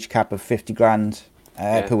wage cap of 50 grand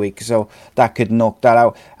per week, so that could knock that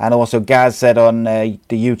out. And also, Gaz said on the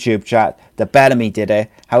YouTube chat that Bellamy did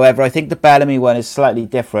it. However, I think the Bellamy one is slightly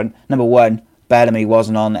different. Number one, Bellamy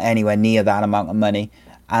wasn't on anywhere near that amount of money.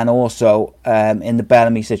 And also, in the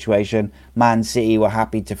Bellamy situation, Man City were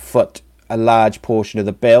happy to foot a large portion of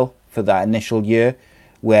the bill for that initial year,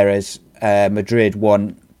 whereas Madrid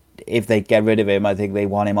won. If they get rid of him, I think they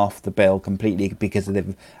want him off the bill completely because of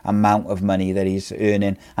the amount of money that he's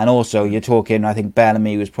earning. And also, you're talking, I think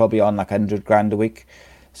Bellamy was probably on like 100 grand a week.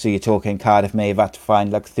 So you're talking Cardiff may have had to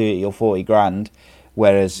find like 30 or 40 grand,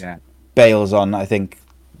 whereas Bale's on, I think,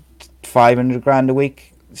 500 grand a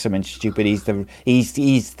week. Something stupid. He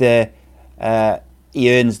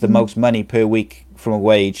earns the most money per week from a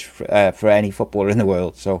wage for any footballer in the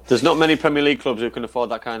world. So there's not many Premier League clubs who can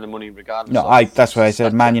afford that kind of money, regardless. No, that's why I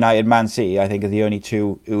said Man United, Man City. I think are the only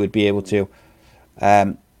two who would be able to.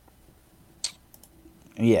 But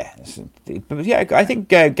I think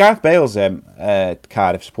Gareth Bale's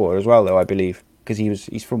Cardiff supporter as well, though I believe, because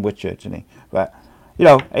he's from Whitchurch, isn't he? But you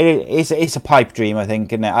know, it's a pipe dream, I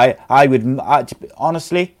think, isn't it? I would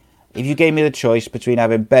honestly, if you gave me the choice between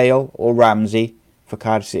having Bale or Ramsey for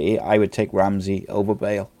Cardiff City, I would take Ramsey over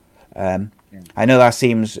Bale. I know that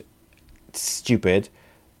seems stupid,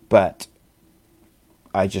 but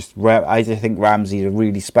I just think Ramsey's a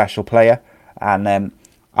really special player, and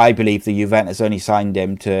I believe the Juventus only signed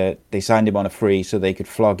him on a free so they could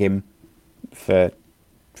flog him for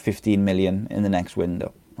 15 million in the next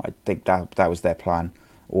window. I think that was their plan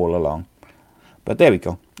all along. But there we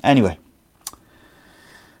go. Anyway,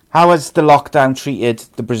 how has the lockdown treated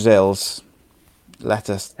the Brazils? Let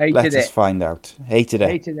us find out. Hated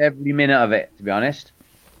every minute of it, to be honest.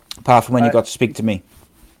 Apart from when you got to speak to me.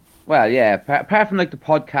 Well, yeah. Apart from like the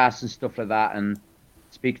podcasts and stuff like that, and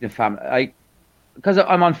speaking to family, because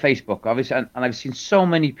I'm on Facebook, obviously, and I've seen so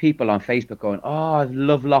many people on Facebook going, "Oh, I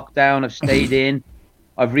love lockdown. I've stayed in.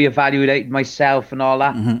 I've reevaluated myself and all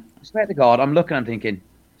that." Mm-hmm. I swear to God, I'm looking and thinking,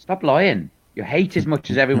 stop lying. You hate as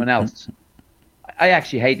much as everyone else. I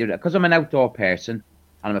actually hated it because I'm an outdoor person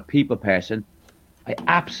and I'm a people person. I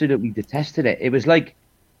absolutely detested it. It was like,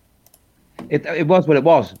 it was what it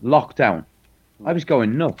was, lockdown. I was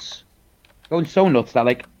going nuts. Going so nuts that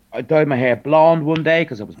like I dyed my hair blonde one day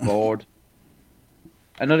because I was bored.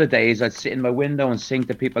 And other days I'd sit in my window and sing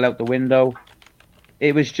to people out the window.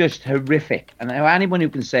 It was just horrific. And anyone who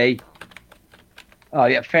can say, oh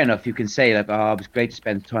yeah, fair enough, you can say like, oh, it was great to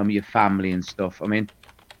spend time with your family and stuff. I mean,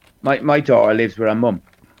 my daughter lives with her mum.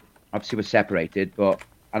 Obviously we're separated,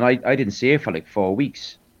 and I didn't see her for like 4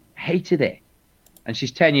 weeks. Hated it. And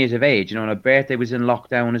she's 10 years of age, and her birthday was in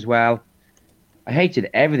lockdown as well. I hated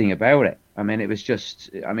everything about it. I mean, it was just,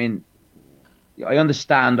 I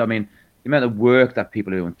understand, the amount of work that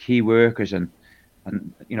people do, and key workers and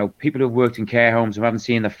people who've worked in care homes and haven't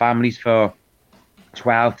seen their families for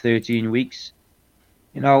 12, 13 weeks.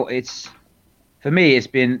 For me, it's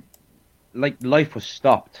been like life was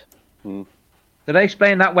stopped. Did I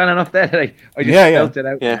explain that well enough there? I just felt it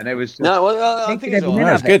out, and it was. I think it's all right.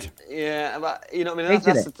 That's good. Yeah, but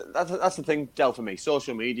that's the thing, Del, for me.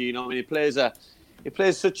 Social media, it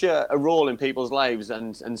plays such a role in people's lives,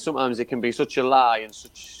 and sometimes it can be such a lie and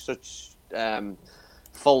such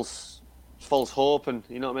false hope, and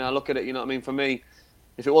I look at it, for me,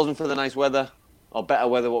 if it wasn't for the nice weather or better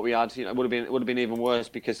weather what we had, it would have been even worse,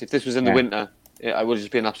 because if this was in the winter, it would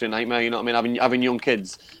just be an absolute nightmare. Having young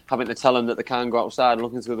kids, having to tell them that they can't go outside,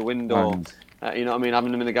 looking through the window, having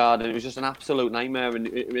them in the garden, it was just an absolute nightmare.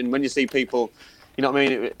 And when you see people,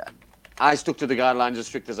 I stuck to the guidelines as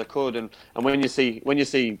strict as I could, and when you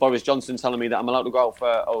see Boris Johnson telling me that I'm allowed to go out for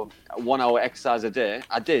a 1 hour exercise a day,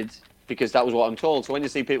 I did, because that was what I'm told. So when you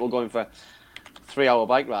see people going for 3 hour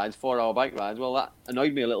bike rides, 4 hour bike rides, well, that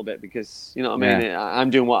annoyed me a little bit, because I'm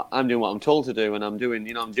doing what I'm told to do, and I'm doing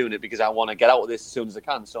it because I want to get out of this as soon as I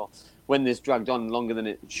can. So when this dragged on longer than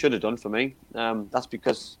it should have done for me, that's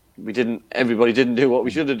because everybody didn't do what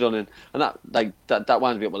we should have done, and that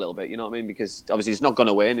winds me up a little bit, because obviously it's not gone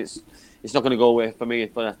away, and it's not going to go away for me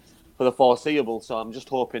for the foreseeable. So I'm just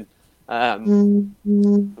hoping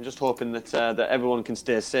that everyone can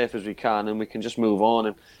stay as safe as we can, and we can just move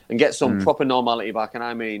on and get some proper normality back. And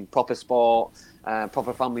I mean proper sport,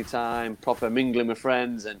 proper family time, proper mingling with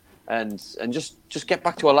friends, and just get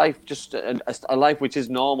back to a life, just a life which is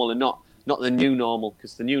normal, and not the new normal,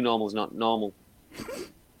 because the new normal is not normal.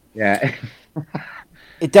 Yeah.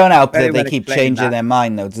 It don't help that they keep changing their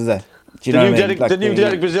mind, though, does it? Do you know what I mean? The new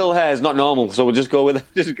Derek Brazil hair is not normal, so we'll just go with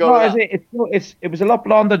it. It was a lot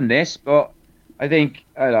blonder than this, but I think,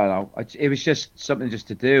 I don't know, it was just something just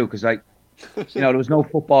to do, because there was no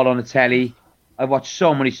football on the telly. I watched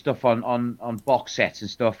so many stuff on box sets and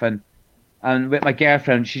stuff, and with my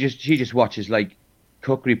girlfriend, she just watches like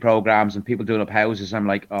cookery programs and people doing up houses. I'm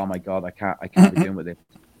like, oh my god, I can't be doing with it.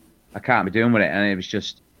 I can't be doing with it, and it was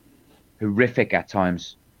just horrific at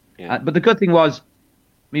times. Yeah. But the good thing was,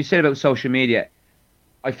 when you said about social media,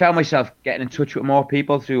 I found myself getting in touch with more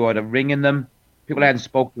people through either ringing them, people I hadn't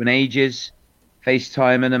spoken to in ages,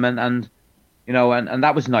 FaceTiming them, and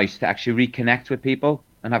that was nice to actually reconnect with people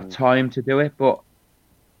and have time to do it. But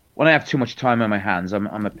when I have too much time on my hands, I'm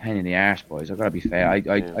a pain in the arse, boys. I've got to be fair.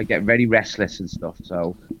 I get very restless and stuff.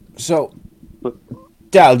 So,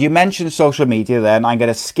 Del, you mentioned social media then. I'm going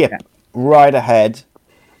to skip right ahead.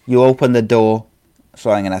 You open the door,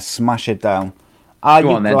 so I'm going to smash it down. Are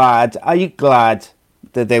you glad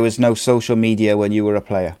that there was no social media when you were a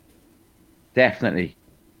player? Definitely.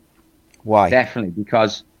 Why? Definitely,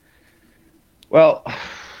 because, well...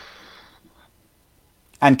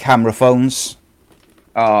 And camera phones.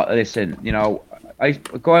 Oh, listen, I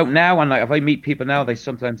go out now, and if I meet people now, they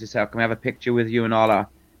sometimes say, can I have a picture with you and all that,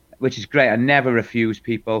 which is great. I never refuse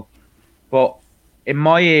people. But in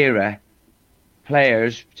my era,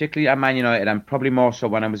 players, particularly at Man United, and probably more so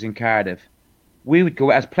when I was in Cardiff, we would go,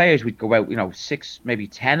 as players, we'd go out, 6, maybe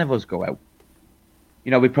 10 of us go out.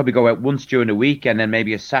 We'd probably go out once during the week, and then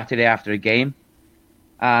maybe a Saturday after a game.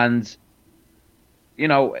 And,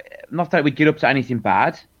 not that we'd get up to anything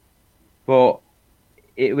bad, but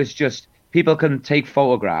it was just, people can take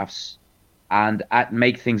photographs and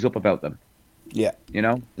make things up about them. Yeah.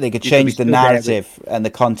 They could change the narrative and the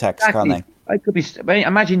context, exactly. Can't they? I could be,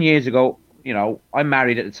 imagine years ago, I'm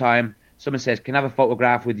married at the time. Someone says, can I have a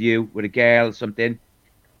photograph with you, with a girl or something?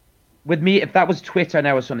 With me, if that was Twitter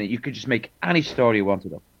now or something, you could just make any story you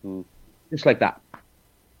wanted up. Just like that.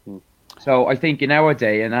 So I think in our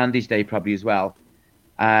day, and Andy's day probably as well,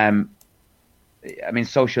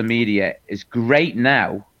 social media is great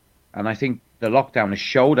now. And I think the lockdown has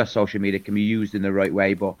showed us social media can be used in the right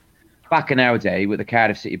way. But back in our day with the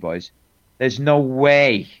Cardiff City boys, there's no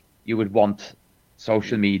way you would want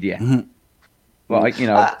social media. Mm-hmm. Well, I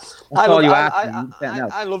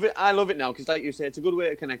love it. I love it now because, like you say, it's a good way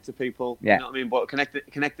to connect to people. Yeah. You know what I mean? But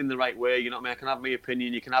connect in the right way. You know what I mean? I can have my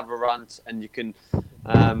opinion. You can have a rant, and you can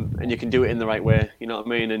and you can do it in the right way. You know what I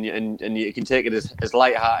mean? And you can take it as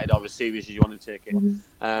light-hearted or as serious as you want to take it.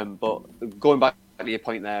 But going back to your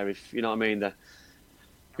point there, if you know what I mean,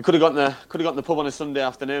 we could have gotten the pub on a Sunday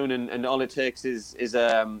afternoon, and all it takes is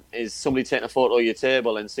somebody taking a photo of your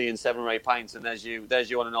table and seeing 7 or 8 pints, and there's you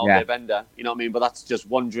on an all-day bender. You know what I mean? But that's just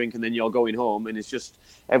one drink, and then you're going home, and it's just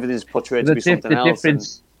everything's portrayed to be something else. The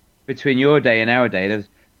difference between your day and our day,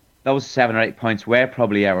 those 7 or 8 pints were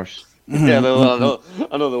probably ours. Yeah,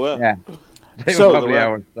 I know they were. Yeah, they were probably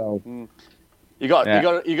ours. So. You got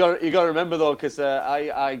to remember though, because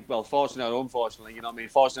fortunately or unfortunately, you know what I mean.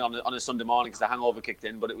 Fortunately on a Sunday morning, because the hangover kicked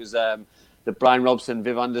in, but it was the Brian Robson,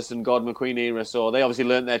 Viv Anderson, Gordon McQueen era. So they obviously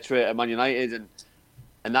learnt their trade at Man United,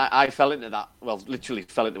 and I fell into that. Well, literally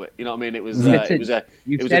fell into it. You know what I mean? It was a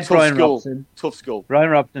tough Brian school. Robson, Tough school. Brian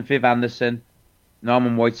Robson, Viv Anderson,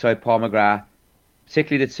 Norman Whiteside, Paul McGrath,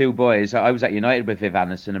 particularly the 2 boys. I was at United with Viv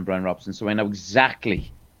Anderson and Brian Robson, so I know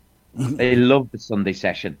exactly. They loved the Sunday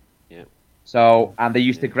session. Yeah. So, and they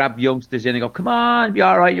used to grab youngsters in and go, come on, you're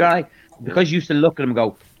all right. Because you used to look at them and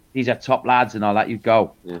go, these are top lads and all that, you'd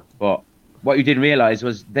go. Yeah. But what you didn't realise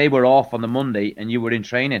was they were off on the Monday and you were in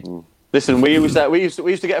training. Listen, we used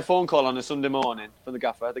to get a phone call on a Sunday morning from the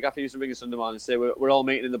gaffer. The gaffer used to ring a Sunday morning and say, we're all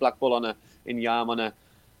meeting in the Black Bull in Yarm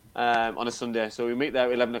on a Sunday. So we meet there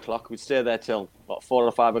at 11 o'clock. We'd stay there till about 4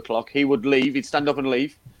 or 5 o'clock. He would leave. He'd stand up and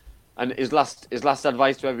leave. And his last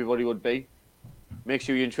advice to everybody would be, make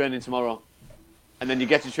sure you're in training tomorrow. And then you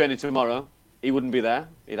get to training tomorrow, he wouldn't be there.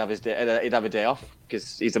 He'd have he'd have a day off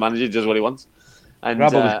because he's the manager, does what he wants. And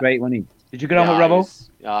Robbo was great, wasn't he? Did you get on with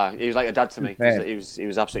Robbo? He was like a dad to me. He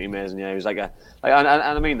was absolutely amazing. Yeah, he was and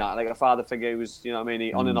I mean that, like a father figure. He was, you know what I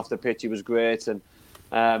mean. On and off the pitch, he was great, and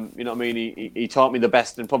you know what I mean. He taught me the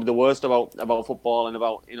best and probably the worst about football and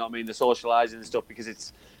about, you know what I mean, the socialising and stuff,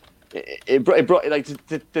 because it brought like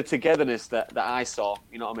the togetherness that I saw,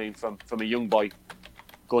 you know what I mean, from a young boy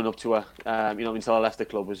going up to until I left the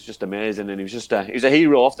club, was just amazing. And he was a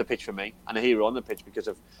hero off the pitch for me, and a hero on the pitch because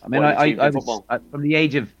of. I mean, I was from the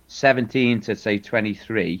age of 17 to say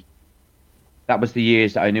 23. That was the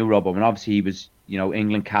years that I knew Robbo, and obviously he was, you know,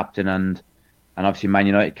 England captain and obviously Man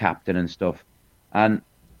United captain and stuff. And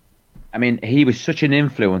I mean, he was such an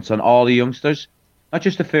influence on all the youngsters, not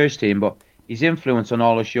just the first team, but his influence on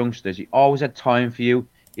all us youngsters. He always had time for you.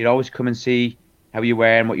 He'd always come and see how you were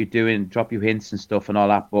and what you're doing, drop you hints and stuff and all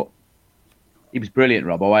that. But he was brilliant,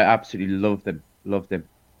 Robbo. I absolutely loved him.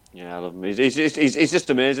 Yeah, I love him. He's just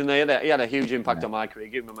amazing. He had a huge impact on my career.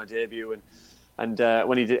 He gave me my debut, and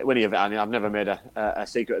when he I've never made a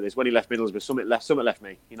secret of this. When he left Middlesbrough, something left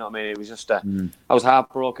me. You know what I mean? It was just I was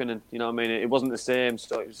heartbroken, and you know what I mean. It wasn't the same.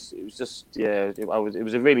 So it was just it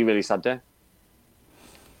was a really, really sad day.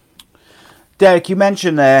 Derek, you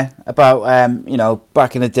mentioned there about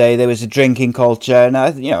back in the day there was a drinking culture, and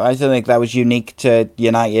I don't think that was unique to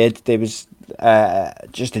United. There was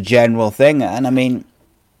just a general thing, and I mean,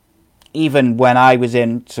 even when I was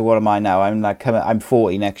so what am I now? I'm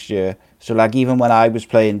 40 next year, so like even when I was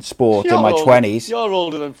playing sport in my 20s, you're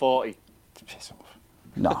older than 40.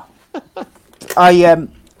 No,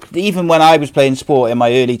 even when I was playing sport in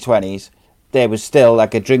my early 20s. There was still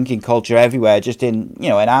like a drinking culture everywhere, just in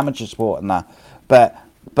in amateur sport and that. But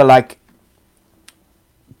like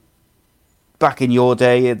back in your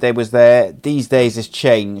day, there was there. These days, it's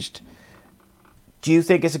changed. Do you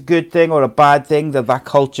think it's a good thing or a bad thing that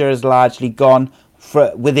culture has largely gone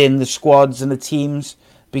within the squads and the teams?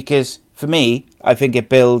 Because for me, I think it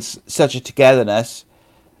builds such a togetherness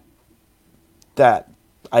that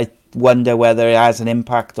I wonder whether it has an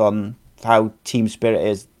impact on how team spirit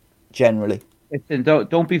is. Generally, listen,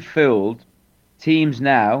 don't be fooled. Teams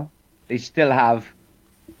now, they still have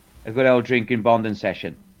a good old drinking bonding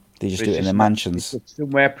session. They just do it in their mansions. It's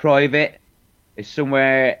somewhere private. It's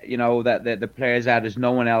somewhere that the players are. There's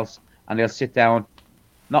no one else, and they'll sit down.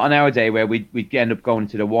 Not on our day where we'd end up going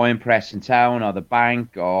to the wine press in town or the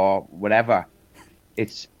bank or whatever.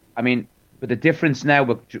 But the difference now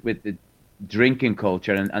with the drinking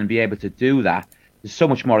culture and be able to do that. There's so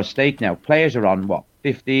much more at stake now. Players are on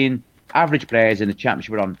 15. Average players in the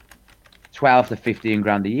championship are on 12 to 15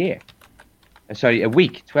 grand a year. A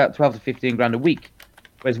week. 12 to 15 grand a week.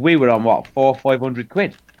 Whereas we were on 400-500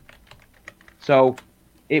 quid. So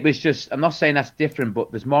it was just. I'm not saying that's different,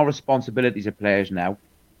 but there's more responsibilities of players now,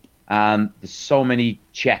 and there's so many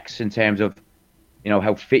checks in terms of,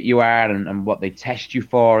 how fit you are and what they test you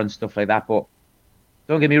for and stuff like that. But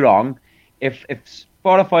don't get me wrong, if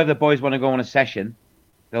 4 or 5 of the boys want to go on a session,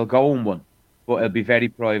 they'll go on one, but it'll be very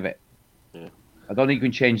private. Yeah. I don't think you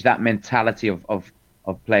can change that mentality of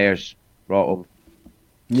players brought up.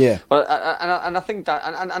 Yeah. But and I think that,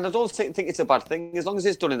 and I don't think it's a bad thing as long as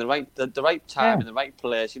it's done in the right time, in the right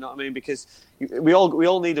place. You know what I mean? Because we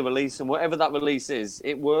all need a release, and whatever that release is,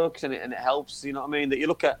 it works and it helps. You know what I mean? That you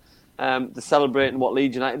look at the celebrating what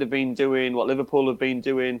Leeds United have been doing, what Liverpool have been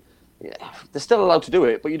doing. Yeah, they're still allowed to do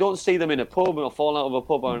it, but you don't see them in a pub or falling out of a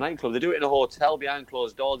pub or a nightclub. They do it in a hotel behind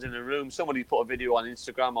closed doors in a room. Somebody put a video on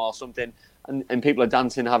Instagram or something, and people are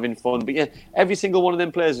dancing, having fun. But yeah, every single one of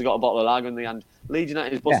them players has got a bottle of lager in the hand. Leeds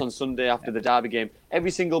United's bus on Sunday after the derby game. Every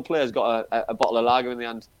single player's got a bottle of lager in the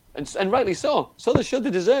hand, and rightly so. So they should. They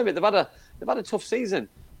deserve it. They've had a tough season,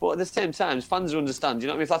 but at the same time, fans understand. You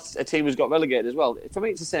know what I mean? If that's a team who's got relegated as well, for me,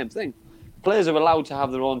 it's the same thing. Players are allowed to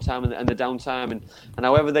have their own time and the downtime, and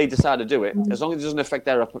however they decide to do it, as long as it doesn't affect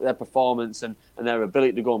their performance and their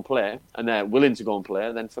ability to go and play, and they're willing to go and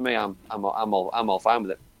play, then for me, I'm all fine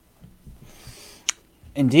with it.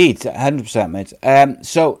 Indeed, 100%, mate.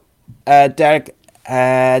 So, Derek,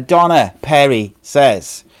 Donna Perry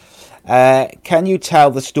says, can you tell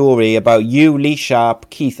the story about you, Lee Sharp,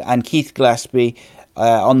 Keith Gillespie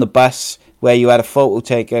on the bus where you had a photo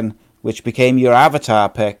taken, which became your avatar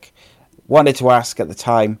pic? Wanted to ask at the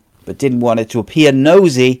time, but didn't want it to appear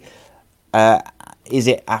nosy. Is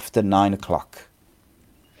it after 9 o'clock?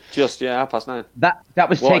 Just 9:30. That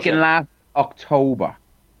was taken last October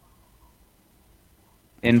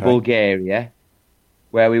in Bulgaria,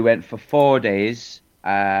 where we went for 4 days,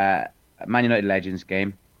 Man United Legends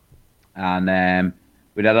game, and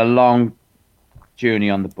we'd had a long journey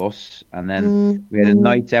on the bus, and then we had a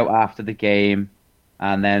night out after the game,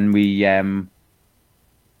 and then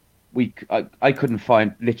I couldn't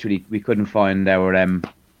find, literally, we couldn't find our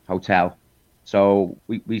hotel, so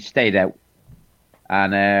we stayed out,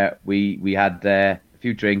 and we had a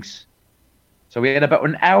few drinks. So we had about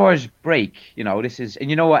an hour's break. You know, and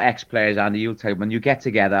you know what ex-players, Andy, you'll tell you, when you get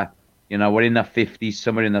together, you know, we're in their 50s,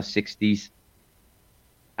 some are in their 60s,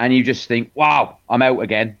 and you just think, wow, I'm out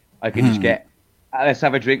again. I can just let's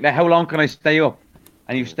have a drink. Now, how long can I stay up?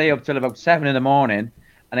 And you stay up till about 7 in the morning,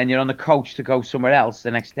 and then you're on the coach to go somewhere else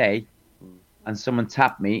the next day, and someone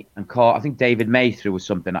tapped me and called, I think David May threw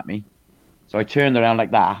something at me. So I turned around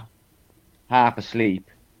like that, half asleep,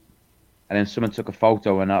 and then someone took a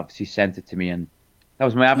photo and obviously sent it to me, and that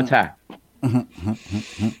was my avatar.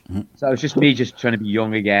 So it was just me just trying to be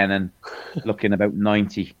young again and looking about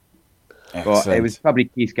 90. Excellent. But it was probably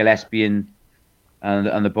Keith Gillespie and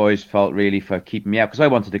the boys' fault really for keeping me out, because I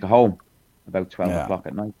wanted to go home about 12 o'clock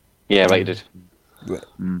at night. Yeah, right, you did.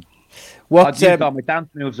 What got my dance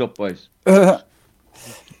moves up, boys?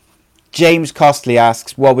 James Costley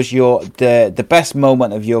asks, what was the best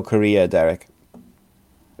moment of your career, Derek?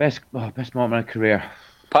 Best moment of my career.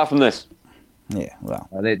 Apart from this. Yeah, well.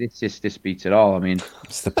 This beats it all. I mean,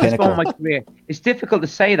 it's the pinnacle. Best moment of my career. It's difficult to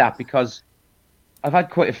say that because I've had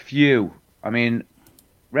quite a few. I mean,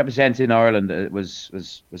 representing Ireland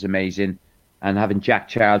was amazing, and having Jack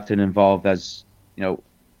Charlton involved as, you know,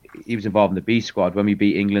 he was involved in the B squad when we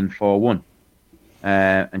beat England 4-1.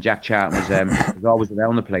 And Jack Charlton was always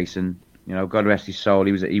around the place, and, you know, God rest his soul,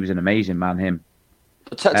 he was an amazing man, him.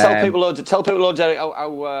 Tell people, Derek,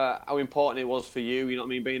 how important it was for you. You know what I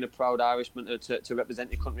mean, being a proud Irishman to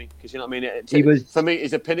represent your country, because you know what I mean. For me,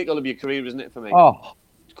 it's a pinnacle of your career, isn't it? For me,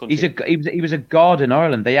 he was a god in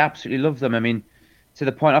Ireland. They absolutely loved him. I mean, to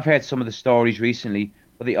the point, I've heard some of the stories recently,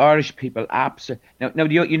 but the Irish people absolutely. Now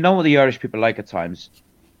you know what the Irish people like at times.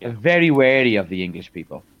 They're very wary of the English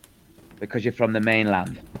people because you're from the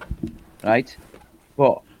mainland, right?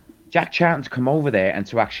 But Jack Charlton's come over there, and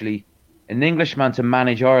to actually an Englishman to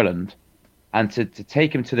manage Ireland and to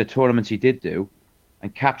take him to the tournaments he did do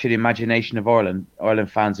and capture the imagination of Ireland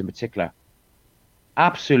fans in particular,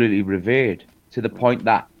 absolutely revered, to the point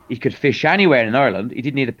that he could fish anywhere in Ireland. He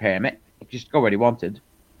didn't need a permit. He could just go where he wanted.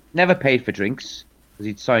 Never paid for drinks because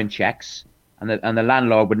he'd sign cheques, and the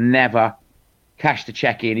landlord would never cash the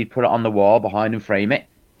cheque in. He'd put it on the wall behind and frame it.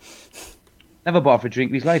 Never bought for a drink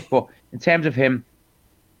in his life. But in terms of him,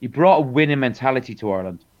 he brought a winning mentality to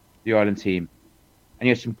Ireland, the Ireland team. And he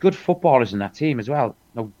had some good footballers in that team as well.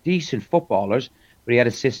 No, decent footballers, but he had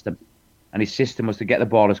a system. And his system was to get the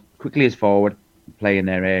ball as quickly as forward and play in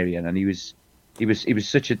their area. And he was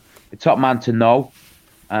such a top man to know,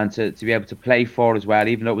 and to be able to play for as well,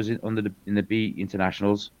 even though it was in the B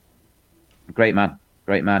internationals. Great man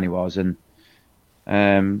he was. And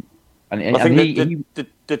I think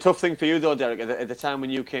the tough thing for you though, Derek, at the time when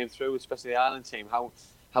you came through, especially the Ireland team,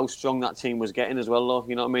 how strong that team was getting as well, though.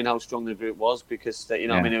 You know what I mean? How strong the group was, because I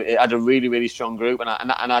mean, it had a really, really strong group, and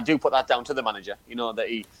I do put that down to the manager. You know that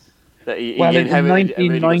he inherited a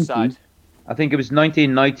really good side. I think it was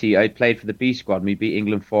 1990. I played for the B squad, and we beat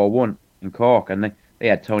England 4-1 in Cork, and they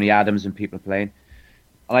had Tony Adams and people playing.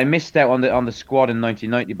 And I missed out on the squad in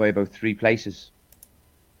 1990 by about 3 places.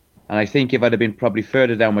 And I think if I'd have been probably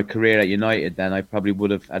further down my career at United, then I probably would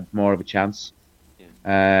have had more of a chance. Yeah.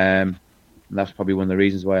 And that's probably one of the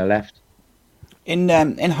reasons why I left. In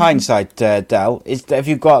hindsight, Del, have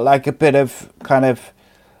you got like a bit of kind of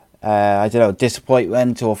I don't know,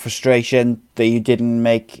 disappointment or frustration that you didn't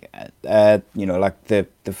make like the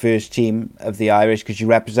first team of the Irish, because you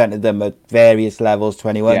represented them at various levels,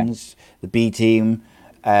 21s, the B team,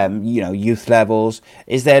 youth levels?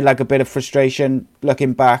 Is there like a bit of frustration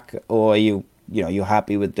looking back, or are you're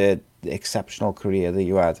happy with the exceptional career that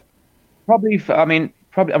you had? Probably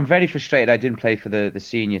I'm very frustrated I didn't play for the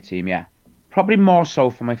senior team. Yeah, probably more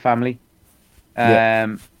so for my family.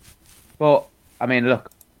 But I mean,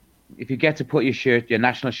 look, if you get to put your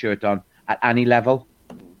national shirt on at any level,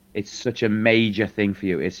 it's such a major thing for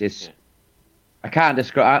you. It's I can't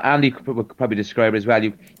describe. Andy could probably describe it as well.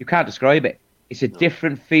 You can't describe it. It's a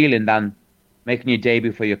different feeling than making your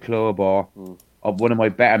debut for your club, or one of my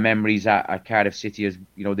better memories at Cardiff City is,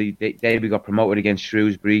 they got promoted against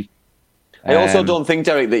Shrewsbury. I also don't think,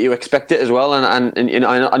 Derek, that you expect it as well. And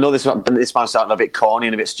I know this might sound a bit corny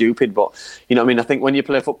and a bit stupid, but I think when you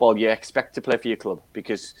play football, you expect to play for your club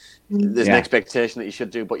because there's an expectation that you should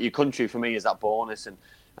do. But your country, for me, is that bonus.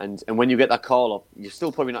 And when you get that call up, you're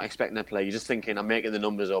still probably not expecting to play. You're just thinking, I'm making the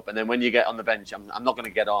numbers up. And then when you get on the bench, I'm not going to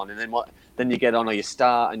get on. And then then you get on, or you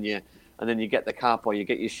start, and then you get the cap, or you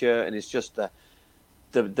get your shirt, and it's just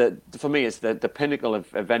for me, it's the pinnacle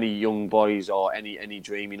of any young boys or any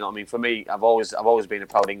dream. You know what I mean? For me, I've always been a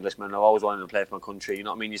proud Englishman. I've always wanted to play for my country. You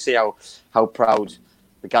know what I mean? You see how proud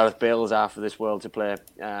the Gareth Bales are for this world to play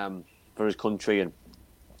for his country, and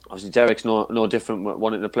obviously Derek's no different,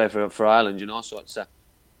 wanting to play for Ireland. So it's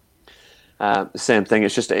the same thing.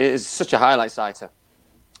 It's such a highlight sighter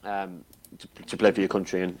to play for your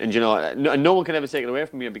country, and no one can ever take it away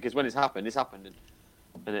from you, because when it's happened,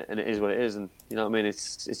 and it is what it is, and you know what I mean.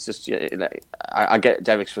 It's just I get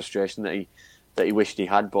Derek's frustration that he wished he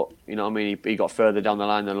had, but you know what I mean. He got further down the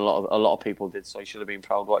line than a lot of people did, so he should have been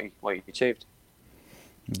proud what he achieved.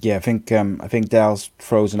 Yeah, I think Del's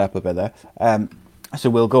frozen up a bit there. So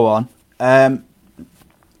we'll go on.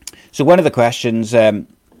 So one of the questions, and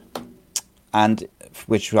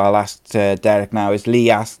which I'll ask Derek now, is Lee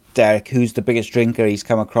asked Derek who's the biggest drinker he's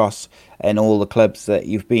come across in all the clubs that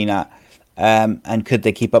you've been at. And could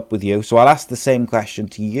they keep up with you? So I'll ask the same question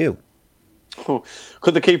to you. Oh,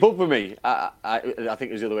 could they keep up with me? I think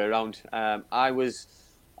it was the other way around. I was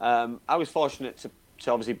fortunate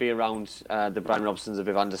to obviously be around the Brian Robsons, the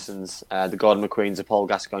Viv Andersons, the Gordon McQueens, the Paul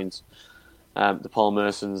Gascoignes, the Paul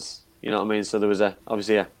Mersons. You know what I mean? So there was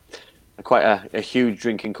obviously quite a huge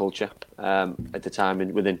drinking culture at the time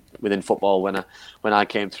within football when I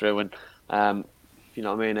came through, and you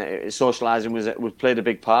know what I mean. Socialising was played a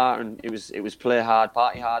big part, and it was play hard,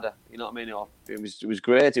 party harder. You know what I mean. It was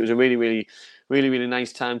great. It was a really, really, really, really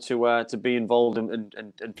nice time to be involved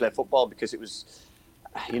and play football, because it was,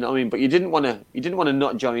 you know what I mean. But you didn't want to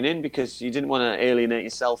not join in, because you didn't want to alienate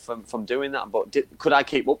yourself from doing that. But could I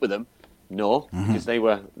keep up with them? No, because they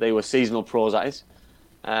were seasonal pros at it.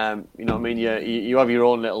 You know what I mean. You have your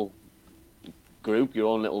own little group, your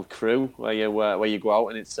own little crew where you go out,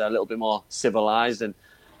 and it's a little bit more civilized, and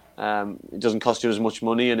it doesn't cost you as much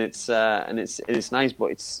money, and it's nice.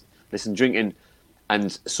 But drinking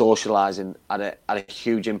and socializing had a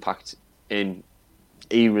huge impact in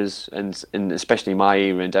eras, and especially my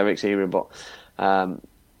era and Derek's era. But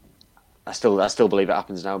I still believe it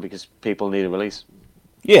happens now, because people need a release.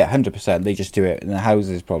 Yeah, 100%. They just do it in the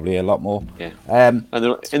houses probably a lot more. Yeah, and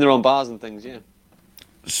they're in their own bars and things. Yeah.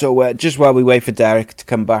 So just while we wait for Derek to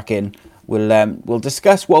come back in, we'll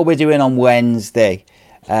discuss what we're doing on Wednesday.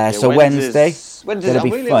 So Wednesday's gonna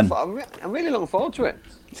be fun. I'm really looking forward to it.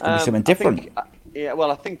 It's gonna be something different.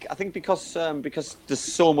 I think because there's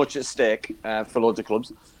so much at stake for loads of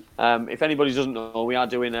clubs. If anybody doesn't know, we are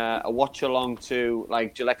doing a watch along to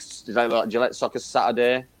Gillette Soccer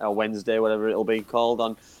Saturday or Wednesday, whatever it'll be called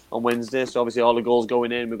on Wednesday. So obviously all the goals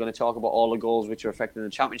going in. We're going to talk about all the goals which are affecting the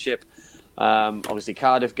Championship. Obviously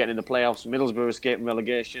Cardiff getting in the playoffs, Middlesbrough escaping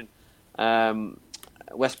relegation,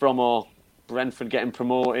 West Brom or Brentford getting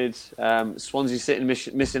promoted, Swansea sitting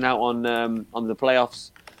missing out on the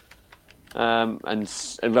playoffs, and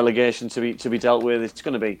relegation to be dealt with. It's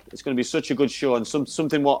going to be such a good show, and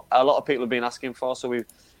something what a lot of people have been asking for. So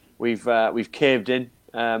we've caved in,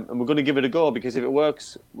 and we're going to give it a go, because if it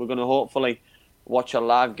works, we're going to hopefully watch a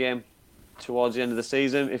live game towards the end of the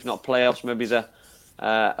season. If not playoffs, maybe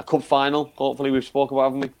a cup final. Hopefully, we've spoken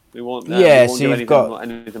about, haven't we? We won't. Yeah, we won't so do you've anything, got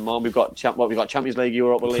anything more. We've got Champions League,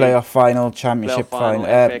 Europa League, playoff final, Championship final,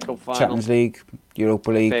 FA Cup final, Champions League,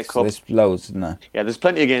 Europa League. FA So Cup. there's loads, isn't there? Yeah, there's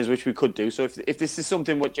plenty of games which we could do. So if this is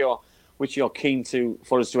something which you're keen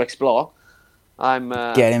for us to explore, I'm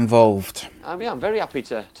Get involved. I'm very happy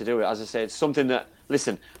to do it. As I say, it's something that,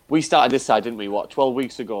 listen, we started this side, didn't we? 12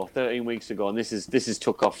 weeks ago, 13 weeks ago, and this is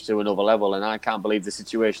took off to another level. And I can't believe the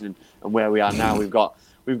situation and where we are now. We've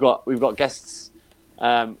got guests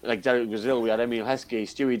like Derek Brazil. We had Emile Heskey,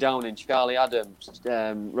 Stewie Downing, Charlie Adams,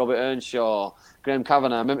 Robert Earnshaw, Graham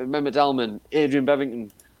Kavanagh, Mehmet Dalman, Adrian Bevington.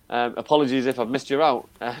 Apologies if I've missed you out.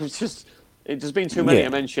 There's been too many to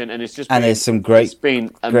mention, and it's just and there's some great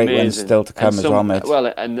amazing. ones still to come as well, mate. Well,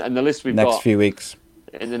 and the list we've next got few weeks.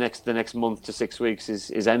 In the next month to 6 weeks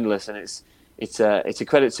is endless, and it's a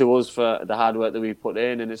credit to us for the hard work that we put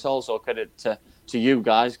in, and it's also a credit to you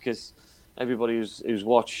guys, because everybody who's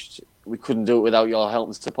watched, we couldn't do it without your help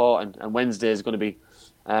and support, and Wednesday is going to be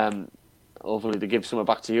hopefully to give some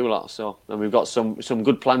back to you lot. So, and we've got some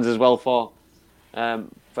good plans as well for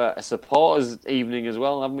a supporters evening as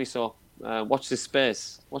well, haven't we? So watch this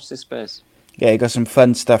space. Yeah, you got some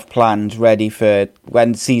fun stuff planned, ready for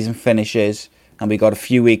when the season finishes, and we got a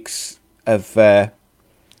few weeks of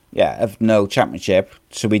no championship.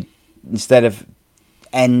 So we, instead of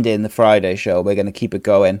ending the Friday show, we're going to keep it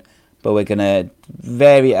going, but we're going to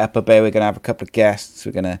vary it up a bit. We're going to have a couple of guests.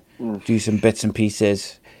 We're going to do some bits and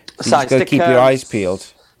pieces. So you just got to keep your eyes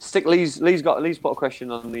peeled. Lee's put a question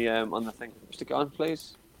on the thing. Stick it on,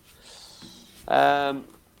 please.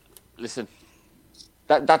 Listen,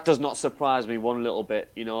 that does not surprise me one little bit.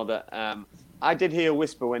 You know that I did hear a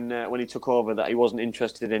whisper when he took over that he wasn't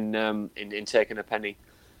interested in taking a penny.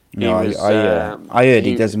 No, I heard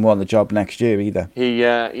he doesn't want the job next year either.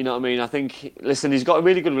 You know what I mean? I think, listen, he's got a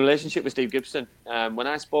really good relationship with Steve Gibson. When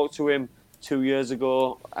I spoke to him 2 years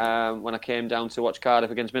ago, when I came down to watch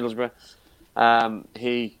Cardiff against Middlesbrough,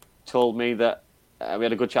 he told me that, we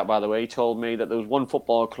had a good chat, by the way. He told me that there was one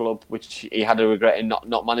football club which he had a regret in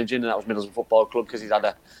not managing, and that was Middlesbrough Football Club, because he's had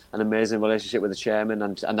an amazing relationship with the chairman,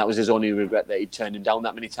 and that was his only regret, that he'd turned him down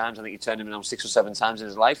that many times. I think he turned him down 6 or 7 times in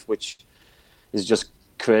his life, which is just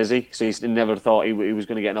crazy. So he never thought he was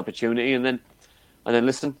going to get an opportunity. And then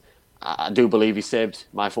listen, I do believe he saved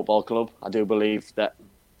my football club. I do believe that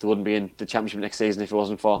they wouldn't be in the Championship next season if it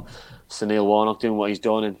wasn't for Sir Neil Warnock doing what he's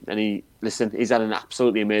done. And he's had an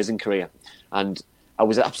absolutely amazing career. And I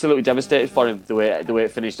was absolutely devastated for him the way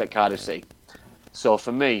it finished at Cardiff City. So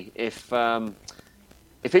for me, if he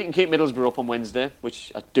can keep Middlesbrough up on Wednesday,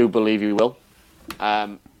 which I do believe he will,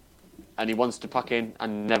 and he wants to pack in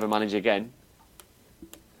and never manage again,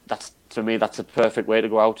 for me that's a perfect way to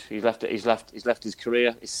go out. He's left his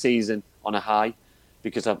career, his season on a high,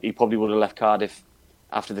 because he probably would have left Cardiff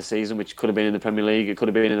after the season, which could have been in the Premier League, it could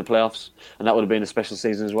have been in the playoffs, and that would have been a special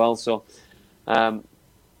season as well. So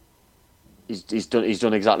he's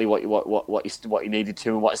done exactly what he needed to,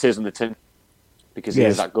 and what it says on the tin, because he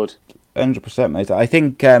is that good. 100%, mate. I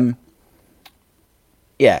think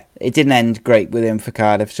it didn't end great with him for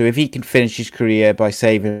Cardiff. So if he can finish his career by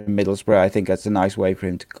saving Middlesbrough, I think that's a nice way for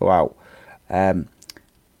him to go out.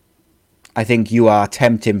 I think you are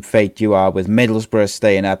tempting fate. You are with Middlesbrough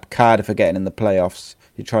staying up, Cardiff are getting in the playoffs.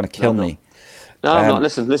 You're trying to kill me. No, I'm not.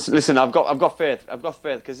 Listen. I've got faith.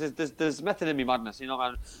 Because there's method in me madness. You know,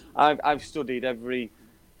 man. I've studied every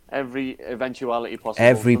eventuality possible.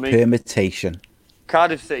 Every permutation.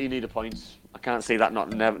 Cardiff City need a point. I can't see that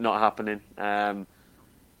not happening.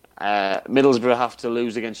 Middlesbrough have to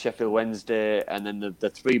lose against Sheffield Wednesday, and then the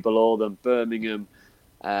 3 below them, Birmingham,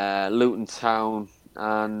 Luton Town,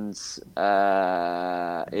 and they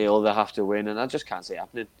have to win, and I just can't see it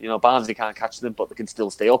happening. You know, Barnsley can't catch them, but they can still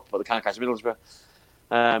stay up, but they can't catch Middlesbrough.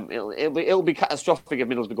 It'll be catastrophic if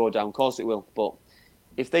Middlesbrough go down. Of course it will, but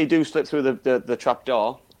if they do slip through the trap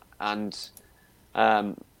door, and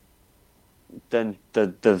then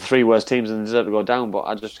the 3 worst teams and deserve to go down. But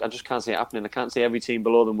I just can't see it happening. I can't see every team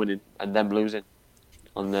below them winning and them losing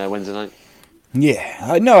on Wednesday night.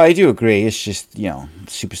 Yeah, no, I do agree. It's just,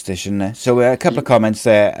 superstition there. So a couple of comments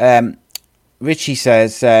there. Richie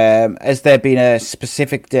says, has there been a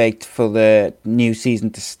specific date for the new season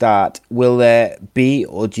to start? Will there be,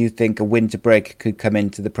 or do you think a winter break could come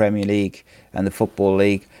into the Premier League and the Football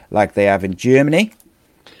League like they have in Germany?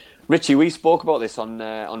 Richie, we spoke about this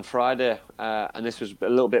on Friday, and this was a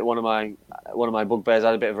little bit one of my bugbears. I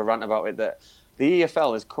had a bit of a rant about it, that the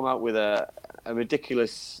EFL has come out with a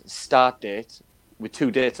ridiculous start date with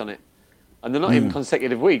 2 dates on it, and they're not even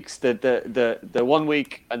consecutive weeks. The 1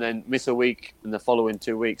 week and then miss a week and the following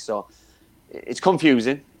 2 weeks. So it's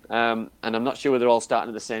confusing. and I'm not sure whether they're all starting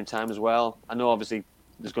at the same time as well. I know obviously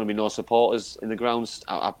there's going to be no supporters in the grounds.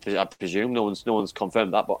 I presume no one's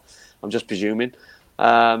confirmed that, but I'm just presuming.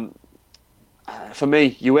 For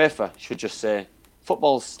me, UEFA should just say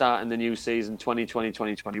football's starting the new season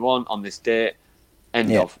 2020-2021 on this date,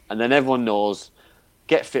 end of, and then everyone knows.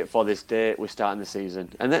 Get fit for this date. We're starting the season,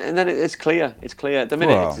 and then it's clear. It's clear. At the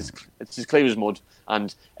minute, it's as clear as mud,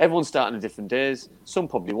 and everyone's starting at different days. Some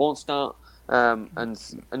probably won't start, and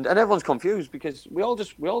everyone's confused because we all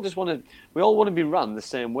want to be run the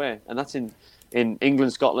same way, and that's in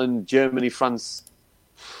England, Scotland, Germany, France,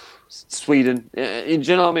 Sweden. Do you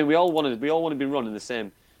know what I mean? We all want to be run in the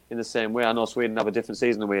same way. I know Sweden have a different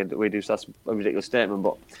season than we do, so that's a ridiculous statement.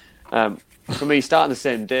 But for me, starting the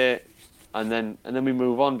same day. And then we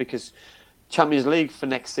move on because Champions League for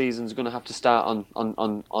next season is going to have to start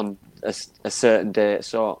on a certain date.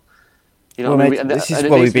 So, this is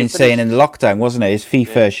what we've been saying in the lockdown, wasn't it? Is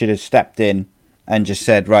FIFA should have stepped in and just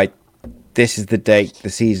said, right, this is the date the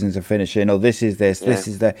seasons are finishing, or this is this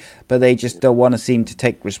is that. But they just don't want to seem to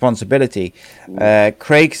take responsibility.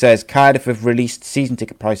 Craig says Cardiff have released season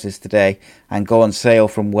ticket prices today and go on sale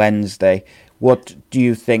from Wednesday. What do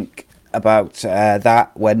you think about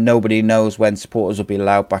that when nobody knows when supporters will be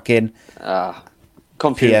allowed back in?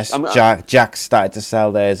 Confused. Jack started to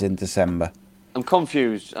sell theirs in December. I'm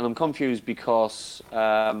confused, and I'm confused because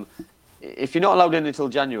if you're not allowed in until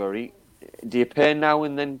January, do you pay now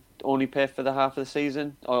and then only pay for the half of the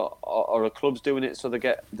season, or are clubs doing it so they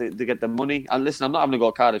get the money? And listen, I'm not having to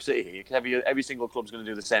go Cardiff City here. Every single club's going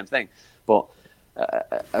to do the same thing, but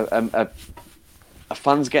are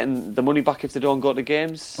fans getting the money back if they don't go to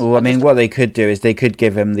games? Well, I mean, what they could do is they could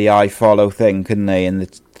give him the iFollow thing, couldn't they? In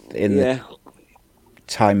the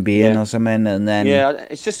time being or something, and then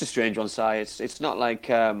it's just a strange one, Si. It's not like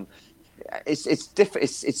it's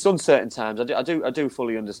different. It's uncertain times. I do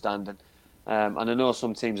fully understand, and I know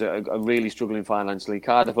some teams are really struggling financially.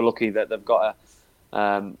 Cardiff are lucky that they've got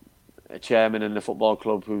a chairman in the football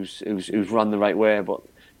club who's run the right way. But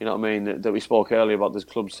you know what I mean. That we spoke earlier about. There's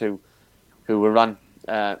clubs who were run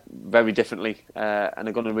very differently and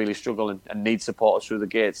are going to really struggle and need supporters through the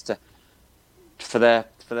gates for their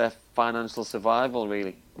financial survival,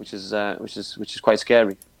 really, which is quite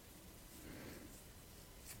scary.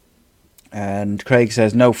 And Craig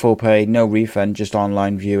says no full pay, no refund, just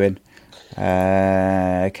online viewing.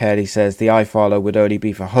 Kelly says the iFollow would only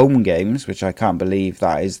be for home games, which I can't believe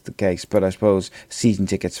that is the case, but I suppose season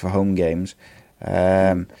tickets for home games.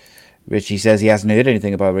 Richie says he hasn't heard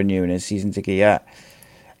anything about renewing his season ticket yet.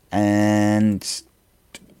 And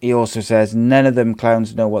he also says none of them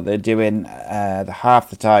clowns know what they're doing. Half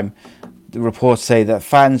the time, the reports say that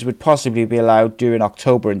fans would possibly be allowed during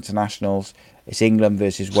October internationals. It's England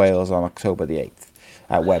versus Wales on October the 8th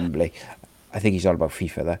at Wembley. I think he's all about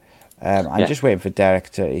FIFA there. I'm just waiting for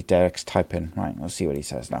Derek's typing. Right, we'll see what he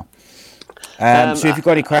says now. So if you've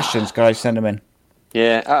got any questions, guys, send them in.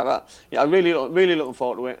 I'm really looking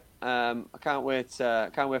forward to it. I can't wait for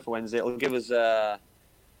Wednesday. It'll give us a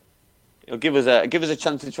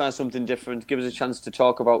chance to try something different. Give us a chance to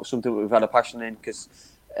talk about something that we've had a passion in. Because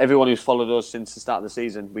everyone who's followed us since the start of the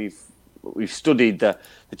season, we've studied the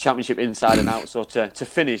championship inside and out. So to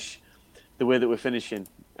finish the way that we're finishing,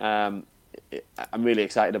 I'm really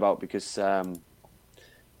excited about because that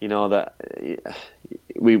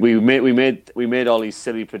we made all these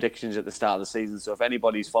silly predictions at the start of the season. So if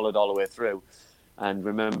anybody's followed all the way through and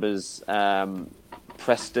remembers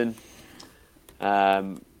Preston,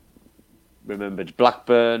 remembered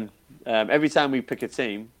Blackburn, every time we pick a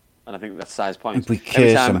team, and I think that's size points.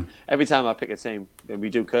 Every time I pick a team, we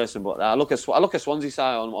do curse them. But I look at Swansea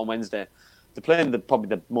side on Wednesday. They're playing probably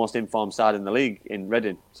the most informed side in the league in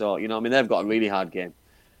Reading. So they've got a really hard game.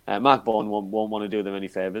 Mark Bourne won't want to do them any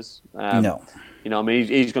favours. No.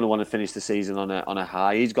 He's going to want to finish the season on a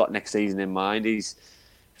high. He's got next season in mind. He's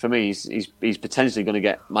potentially going to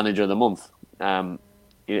get manager of the month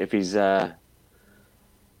if he's.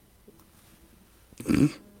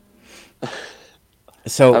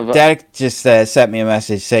 So Derek just sent me a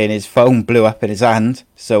message saying his phone blew up in his hand,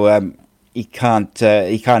 so he can't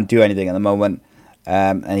do anything at the moment,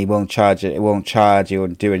 and he won't charge it. It won't charge. He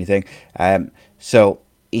won't do anything. So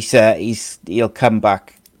he said he'll come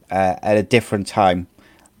back at a different time,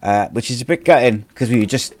 which is a bit gutting because we were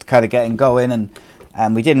just kind of getting going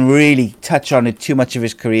and we didn't really touch on it too much of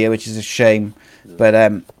his career, which is a shame.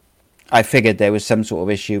 But I figured there was some sort of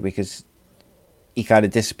issue because he kind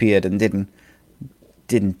of disappeared and didn't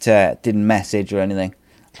message or anything.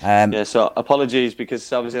 So apologies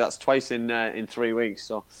because obviously that's twice in 3 weeks.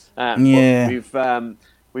 So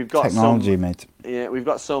we've got technology, some, mate. Yeah, we've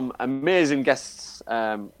got some amazing guests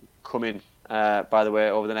coming. By the way,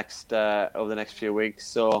 over the next few weeks.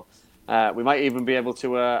 So we might even be able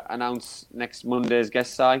to announce next Monday's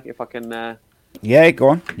guest, Si, if I can. Yeah, go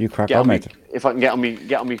on. You crack on, mate. If I can get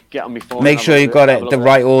on me phone. Make sure you got it the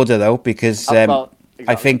right order though, because exactly.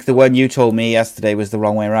 I think the one you told me yesterday was the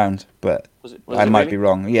wrong way around, but I might be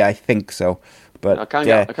wrong. Yeah, I think so. But I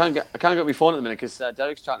can't get my phone at the minute because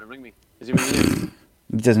Derek's trying to ring me. Is he ringing me?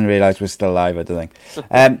 He doesn't realise we're still live, I don't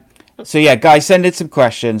think. So yeah, guys, send in some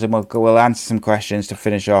questions and we'll answer some questions to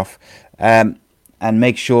finish off. And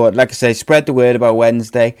make sure, like I say, spread the word about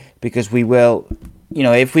Wednesday, because we will,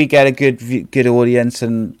 if we get a good audience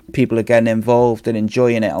and people are getting involved and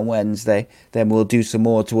enjoying it on Wednesday, then we'll do some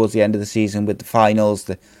more towards the end of the season with the finals,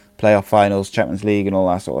 the playoff finals, Champions League and all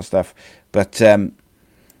that sort of stuff. But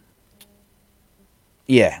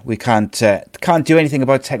yeah, we can't do anything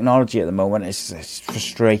about technology at the moment. It's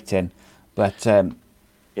frustrating, but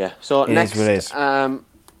yeah. So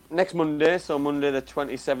next Monday, so Monday the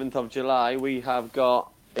 27th of July, we have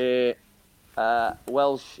got a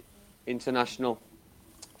Welsh international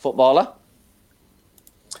footballer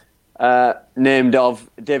named of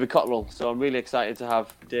David Cotterill. So I'm really excited to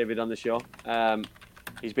have David on the show.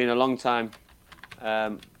 He's been a long time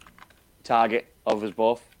target of us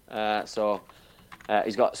both. So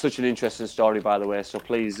he's got such an interesting story, by the way. So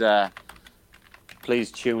please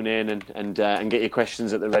tune in and get your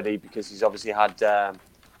questions at the ready, because he's obviously had.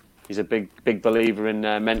 He's a big believer in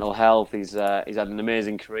mental health. He's had an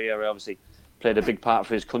amazing career. He obviously played a big part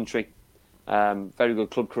for his country. Very good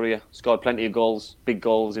club career. Scored plenty of goals, big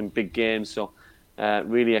goals in big games. So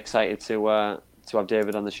really excited to have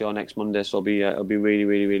David on the show next Monday. So it'll be really,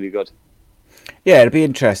 really, really good. Yeah, it'll be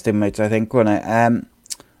interesting, mate. I think, won't it? I'm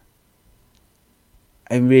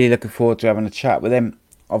really looking forward to having a chat with him.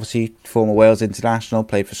 Obviously, former Wales international,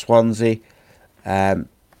 played for Swansea.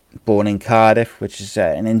 Born in Cardiff, which is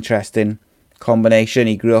an interesting combination.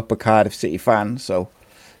 He grew up a Cardiff City fan, so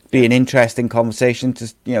be an interesting conversation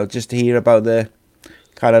to just to hear about the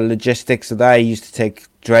kind of logistics of that. He used to take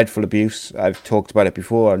dreadful abuse. I've talked about it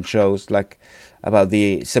before on shows, like about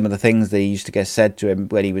some of the things that used to get said to him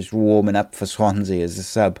when he was warming up for Swansea as a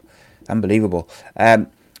sub. Unbelievable.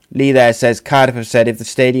 Lee there says Cardiff have said if the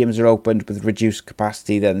stadiums are opened with reduced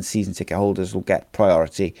capacity, then season ticket holders will get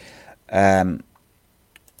priority.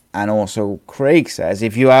 And also Craig says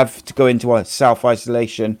if you have to go into a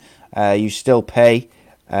self-isolation, you still pay.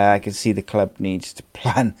 I can see the club needs to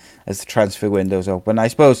plan as the transfer window's open. I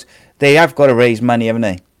suppose they have got to raise money, haven't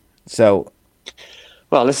they? So,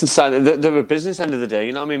 well, listen, they're a business end of the day.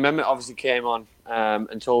 You know what I mean? Mehmet obviously came on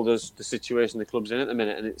and told us the situation the club's in at the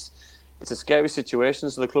minute, and it's a scary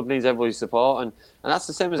situation. So the club needs everybody's support, and that's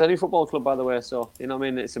the same as any football club, by the way. So you know what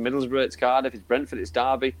I mean? It's a Middlesbrough, it's Cardiff, it's Brentford, it's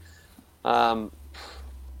Derby.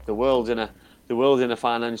 The world's in a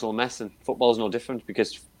financial mess, and football's no different,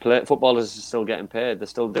 because footballers are still getting paid. They're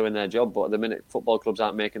still doing their job, but at the minute, football clubs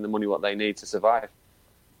aren't making the money what they need to survive.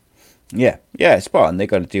 Yeah, spot on. They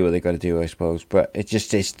got to do what they got to do, I suppose. But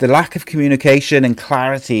it's the lack of communication and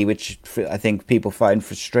clarity, which I think people find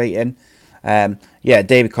frustrating. David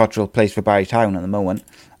Cotterill plays for Barry Town at the moment.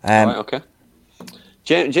 Right, okay.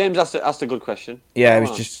 James asked a good question. Yeah, I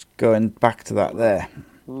was just going back to that there.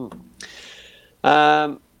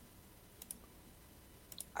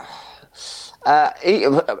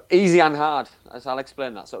 Easy and hard, as I'll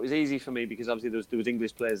explain that. So it was easy for me because obviously there was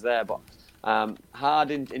English players there, but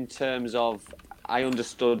hard in terms of I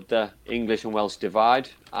understood the English and Welsh divide.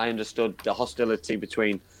 I understood the hostility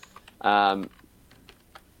between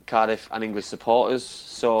Cardiff and English supporters.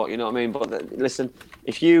 So you know what I mean. But listen,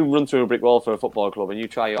 if you run through a brick wall for a football club and you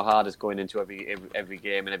try your hardest going into every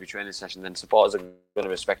game and every training session, then supporters are going to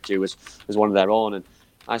respect you as one of their own. And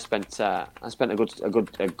I spent a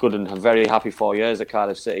good and very happy 4 years at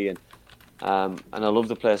Cardiff City, and I love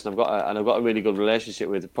the place, and I've got a really good relationship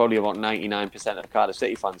with probably about 99% of Cardiff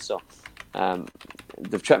City fans. So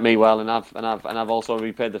they've treated me well, and I've also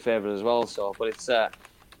repaid the favour as well. So, but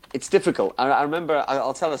it's difficult. I remember.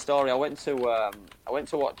 I'll tell a story. I went to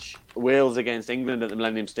watch Wales against England at the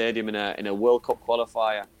Millennium Stadium in a World Cup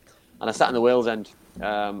qualifier, and I sat in the Wales end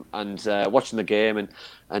and watching the game,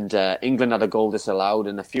 and England had a goal disallowed,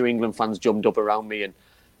 and a few England fans jumped up around me and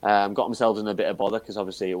got themselves in a bit of bother because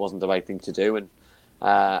obviously it wasn't the right thing to do, and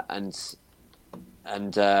as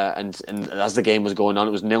the game was going on,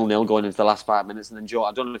 it was 0-0 going into the last 5 minutes, and then Joe,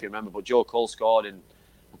 I don't know if you remember, but Joe Cole scored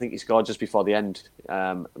I think he scored just before the end.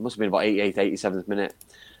 It must have been about 88th, 87th minute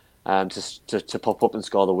to pop up and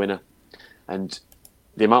score the winner. And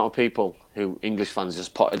the amount of people who English fans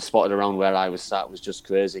just spotted around where I was sat was just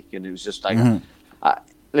crazy. And it was just like,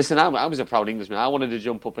 listen, I was a proud Englishman. I wanted to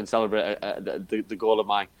jump up and celebrate the goal of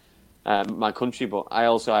my country, but I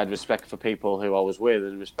also had respect for people who I was with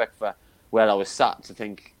and respect for where I was sat to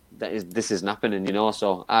think this isn't happening,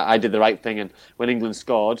 So I did the right thing, and when England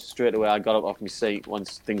scored, straight away I got up off my seat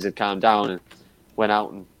once things had calmed down and went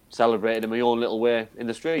out and celebrated in my own little way in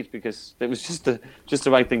the streets because it was just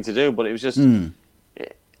the right thing to do. But it was just,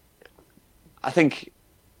 I think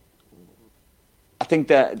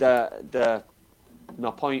that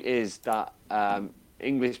my point is that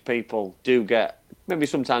English people do get maybe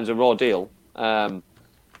sometimes a raw deal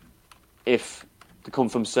if they come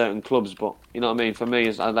from certain clubs, but you know what I mean. For me,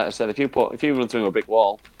 as like I said, if you run through a brick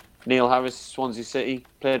wall, Neil Harris, Swansea City,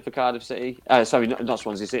 played for Cardiff City. Sorry, not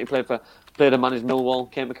Swansea City. Played and managed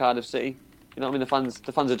Millwall, came to Cardiff City. You know what I mean.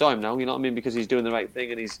 The fans adore him now. You know what I mean, because he's doing the right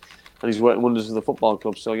thing and he's working wonders for the football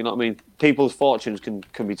club. So you know what I mean. People's fortunes can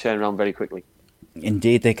be turned around very quickly.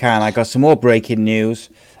 Indeed, they can. I got some more breaking news.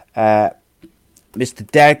 Mr.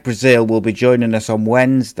 Derek Brazil will be joining us on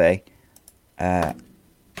Wednesday for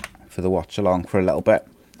the watch along for a little bit,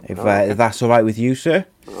 if that's all right with you, sir.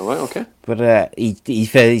 All right, okay. But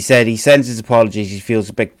he said he sends his apologies. He feels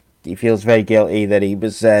very guilty that he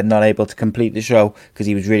was not able to complete the show because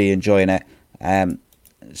he was really enjoying it.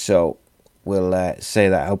 So we'll say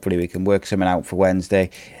that hopefully we can work something out for Wednesday.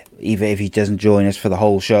 Even if he doesn't join us for the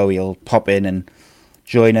whole show, he'll pop in and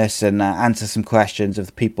join us and answer some questions of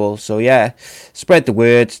the people. So yeah, spread the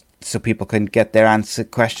word so people can get their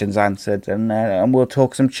questions answered, and we'll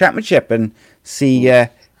talk some championship and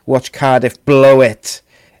watch Cardiff blow it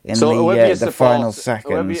in the final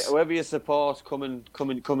seconds. Whoever you support, come and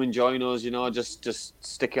join us. Just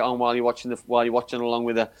stick it on while you're watching along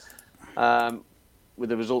with the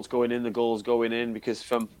results going in, the goals going in, because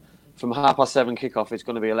from 7:30 kickoff, it's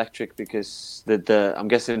going to be electric because I'm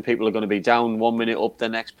guessing people are going to be down 1 minute, up the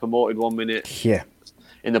next, promoted 1 minute. Yeah.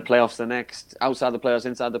 In the playoffs, the next, outside the playoffs,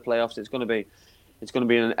 inside the playoffs, it's going to be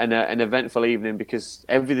an eventful evening because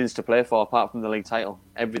everything's to play for apart from the league title.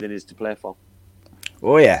 Everything is to play for.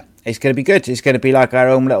 Oh yeah, it's going to be good. It's going to be like our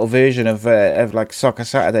own little version of like Soccer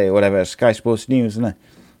Saturday or whatever, Sky Sports News, isn't it?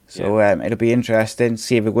 So it'll be interesting.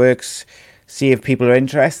 See if it works. See if people are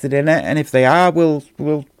interested in it, and if they are, we'll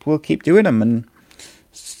keep doing them and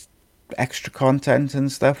extra content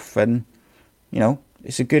and stuff. And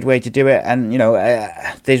it's a good way to do it. And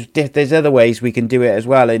there's other ways we can do it as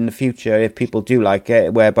well in the future if people do like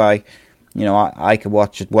it, whereby I can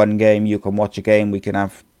watch one game, you can watch a game, we can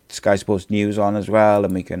have Sky Sports News on as well,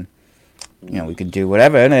 and we can we can do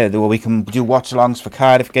whatever, innit? Or we can do watch-alongs for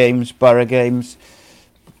Cardiff games, Borough games,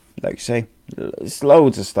 like you say, it's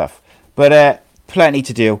loads of stuff. But plenty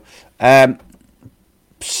to do.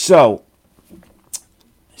 So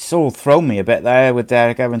it's all thrown me a bit there with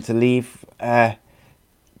Derek having to leave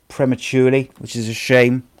prematurely, which is a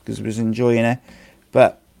shame because I was enjoying it.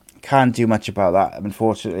 But can't do much about that.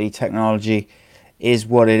 Unfortunately, technology is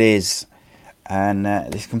what it is. And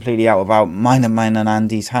it's completely out of mine and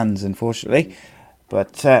Andy's hands, unfortunately.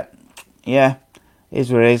 But yeah, it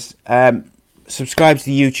is what it is. Subscribe to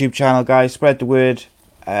the YouTube channel, guys. Spread the word.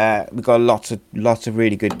 We've got lots of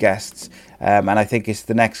really good guests, and I think it's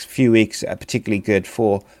the next few weeks are particularly good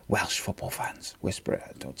for Welsh football fans. Whisper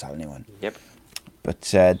it, don't tell anyone. Yep. But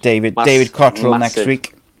David Cottrell next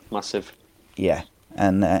week. Massive. Yeah,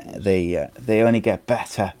 and they only get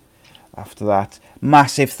better after that.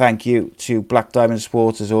 Massive thank you to Black Diamond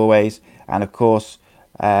Sports as always, and of course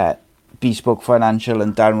Bespoke Financial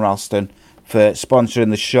and Darren Ralston for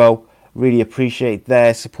sponsoring the show. Really appreciate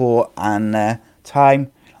their support and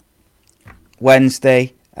time.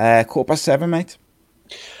 Wednesday, 7:15, mate.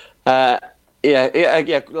 Yeah.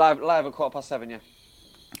 Live at 7:15. Yeah.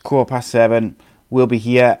 7:15. We'll be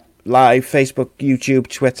here live. Facebook, YouTube,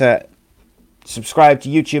 Twitter. Subscribe to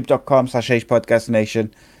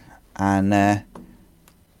youtube.com/HPodcastNation. And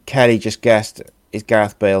Kelly just guessed, is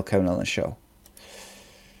Gareth Bale coming on the show?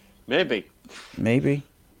 Maybe.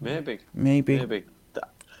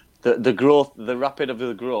 The growth, the rapid of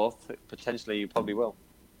the growth, potentially you probably will.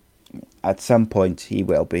 At some point he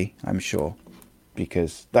will be, I'm sure,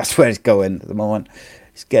 because that's where it's going at the moment.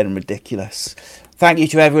 It's getting ridiculous. Thank you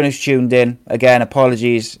to everyone who's tuned in. Again,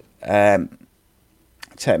 apologies.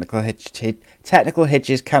 Technical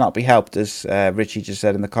hitches cannot be helped, as Richie just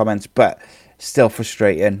said in the comments, but still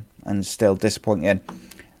frustrating and still disappointing.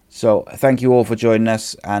 So thank you all for joining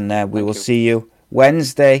us, and we will see you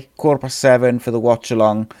Wednesday, 7:15 for the watch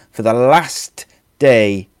along for the last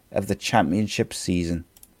day of the championship season.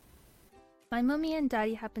 My mummy and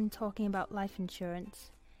daddy have been talking about life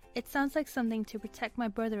insurance. It sounds like something to protect my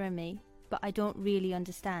brother and me, but I don't really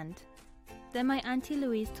understand. Then my Auntie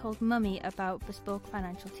Louise told Mummy about Bespoke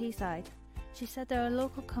Financial Teesside. She said they're a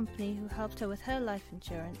local company who helped her with her life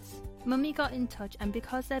insurance. Mummy got in touch, and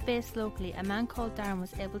because they're based locally, a man called Darren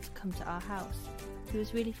was able to come to our house. He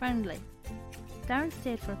was really friendly. Darren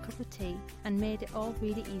stayed for a cup of tea and made it all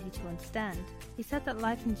really easy to understand. He said that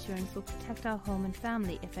life insurance will protect our home and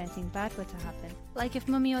family if anything bad were to happen. Like if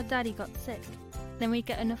Mummy or Daddy got sick, then we'd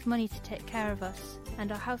get enough money to take care of us,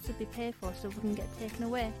 and our house would be paid for so it wouldn't get taken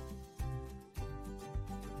away.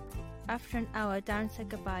 After an hour, Darren said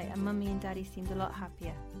goodbye and Mummy and Daddy seemed a lot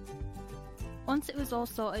happier. Once it was all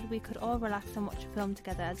sorted, we could all relax and watch a film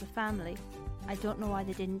together as a family. I don't know why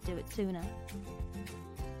they didn't do it sooner.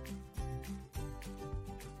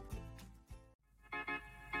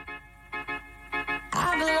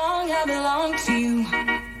 I belong to you.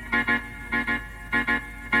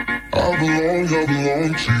 I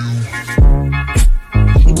belong to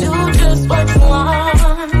you. Do just what you want.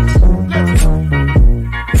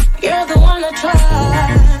 You're the one I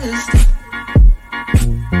trust.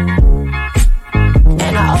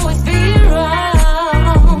 And I always be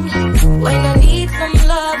around when I need some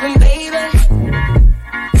loving, baby.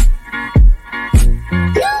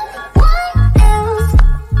 No one else.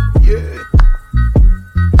 Yeah.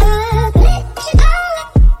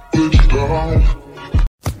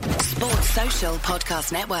 Sports Social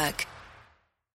Podcast Network.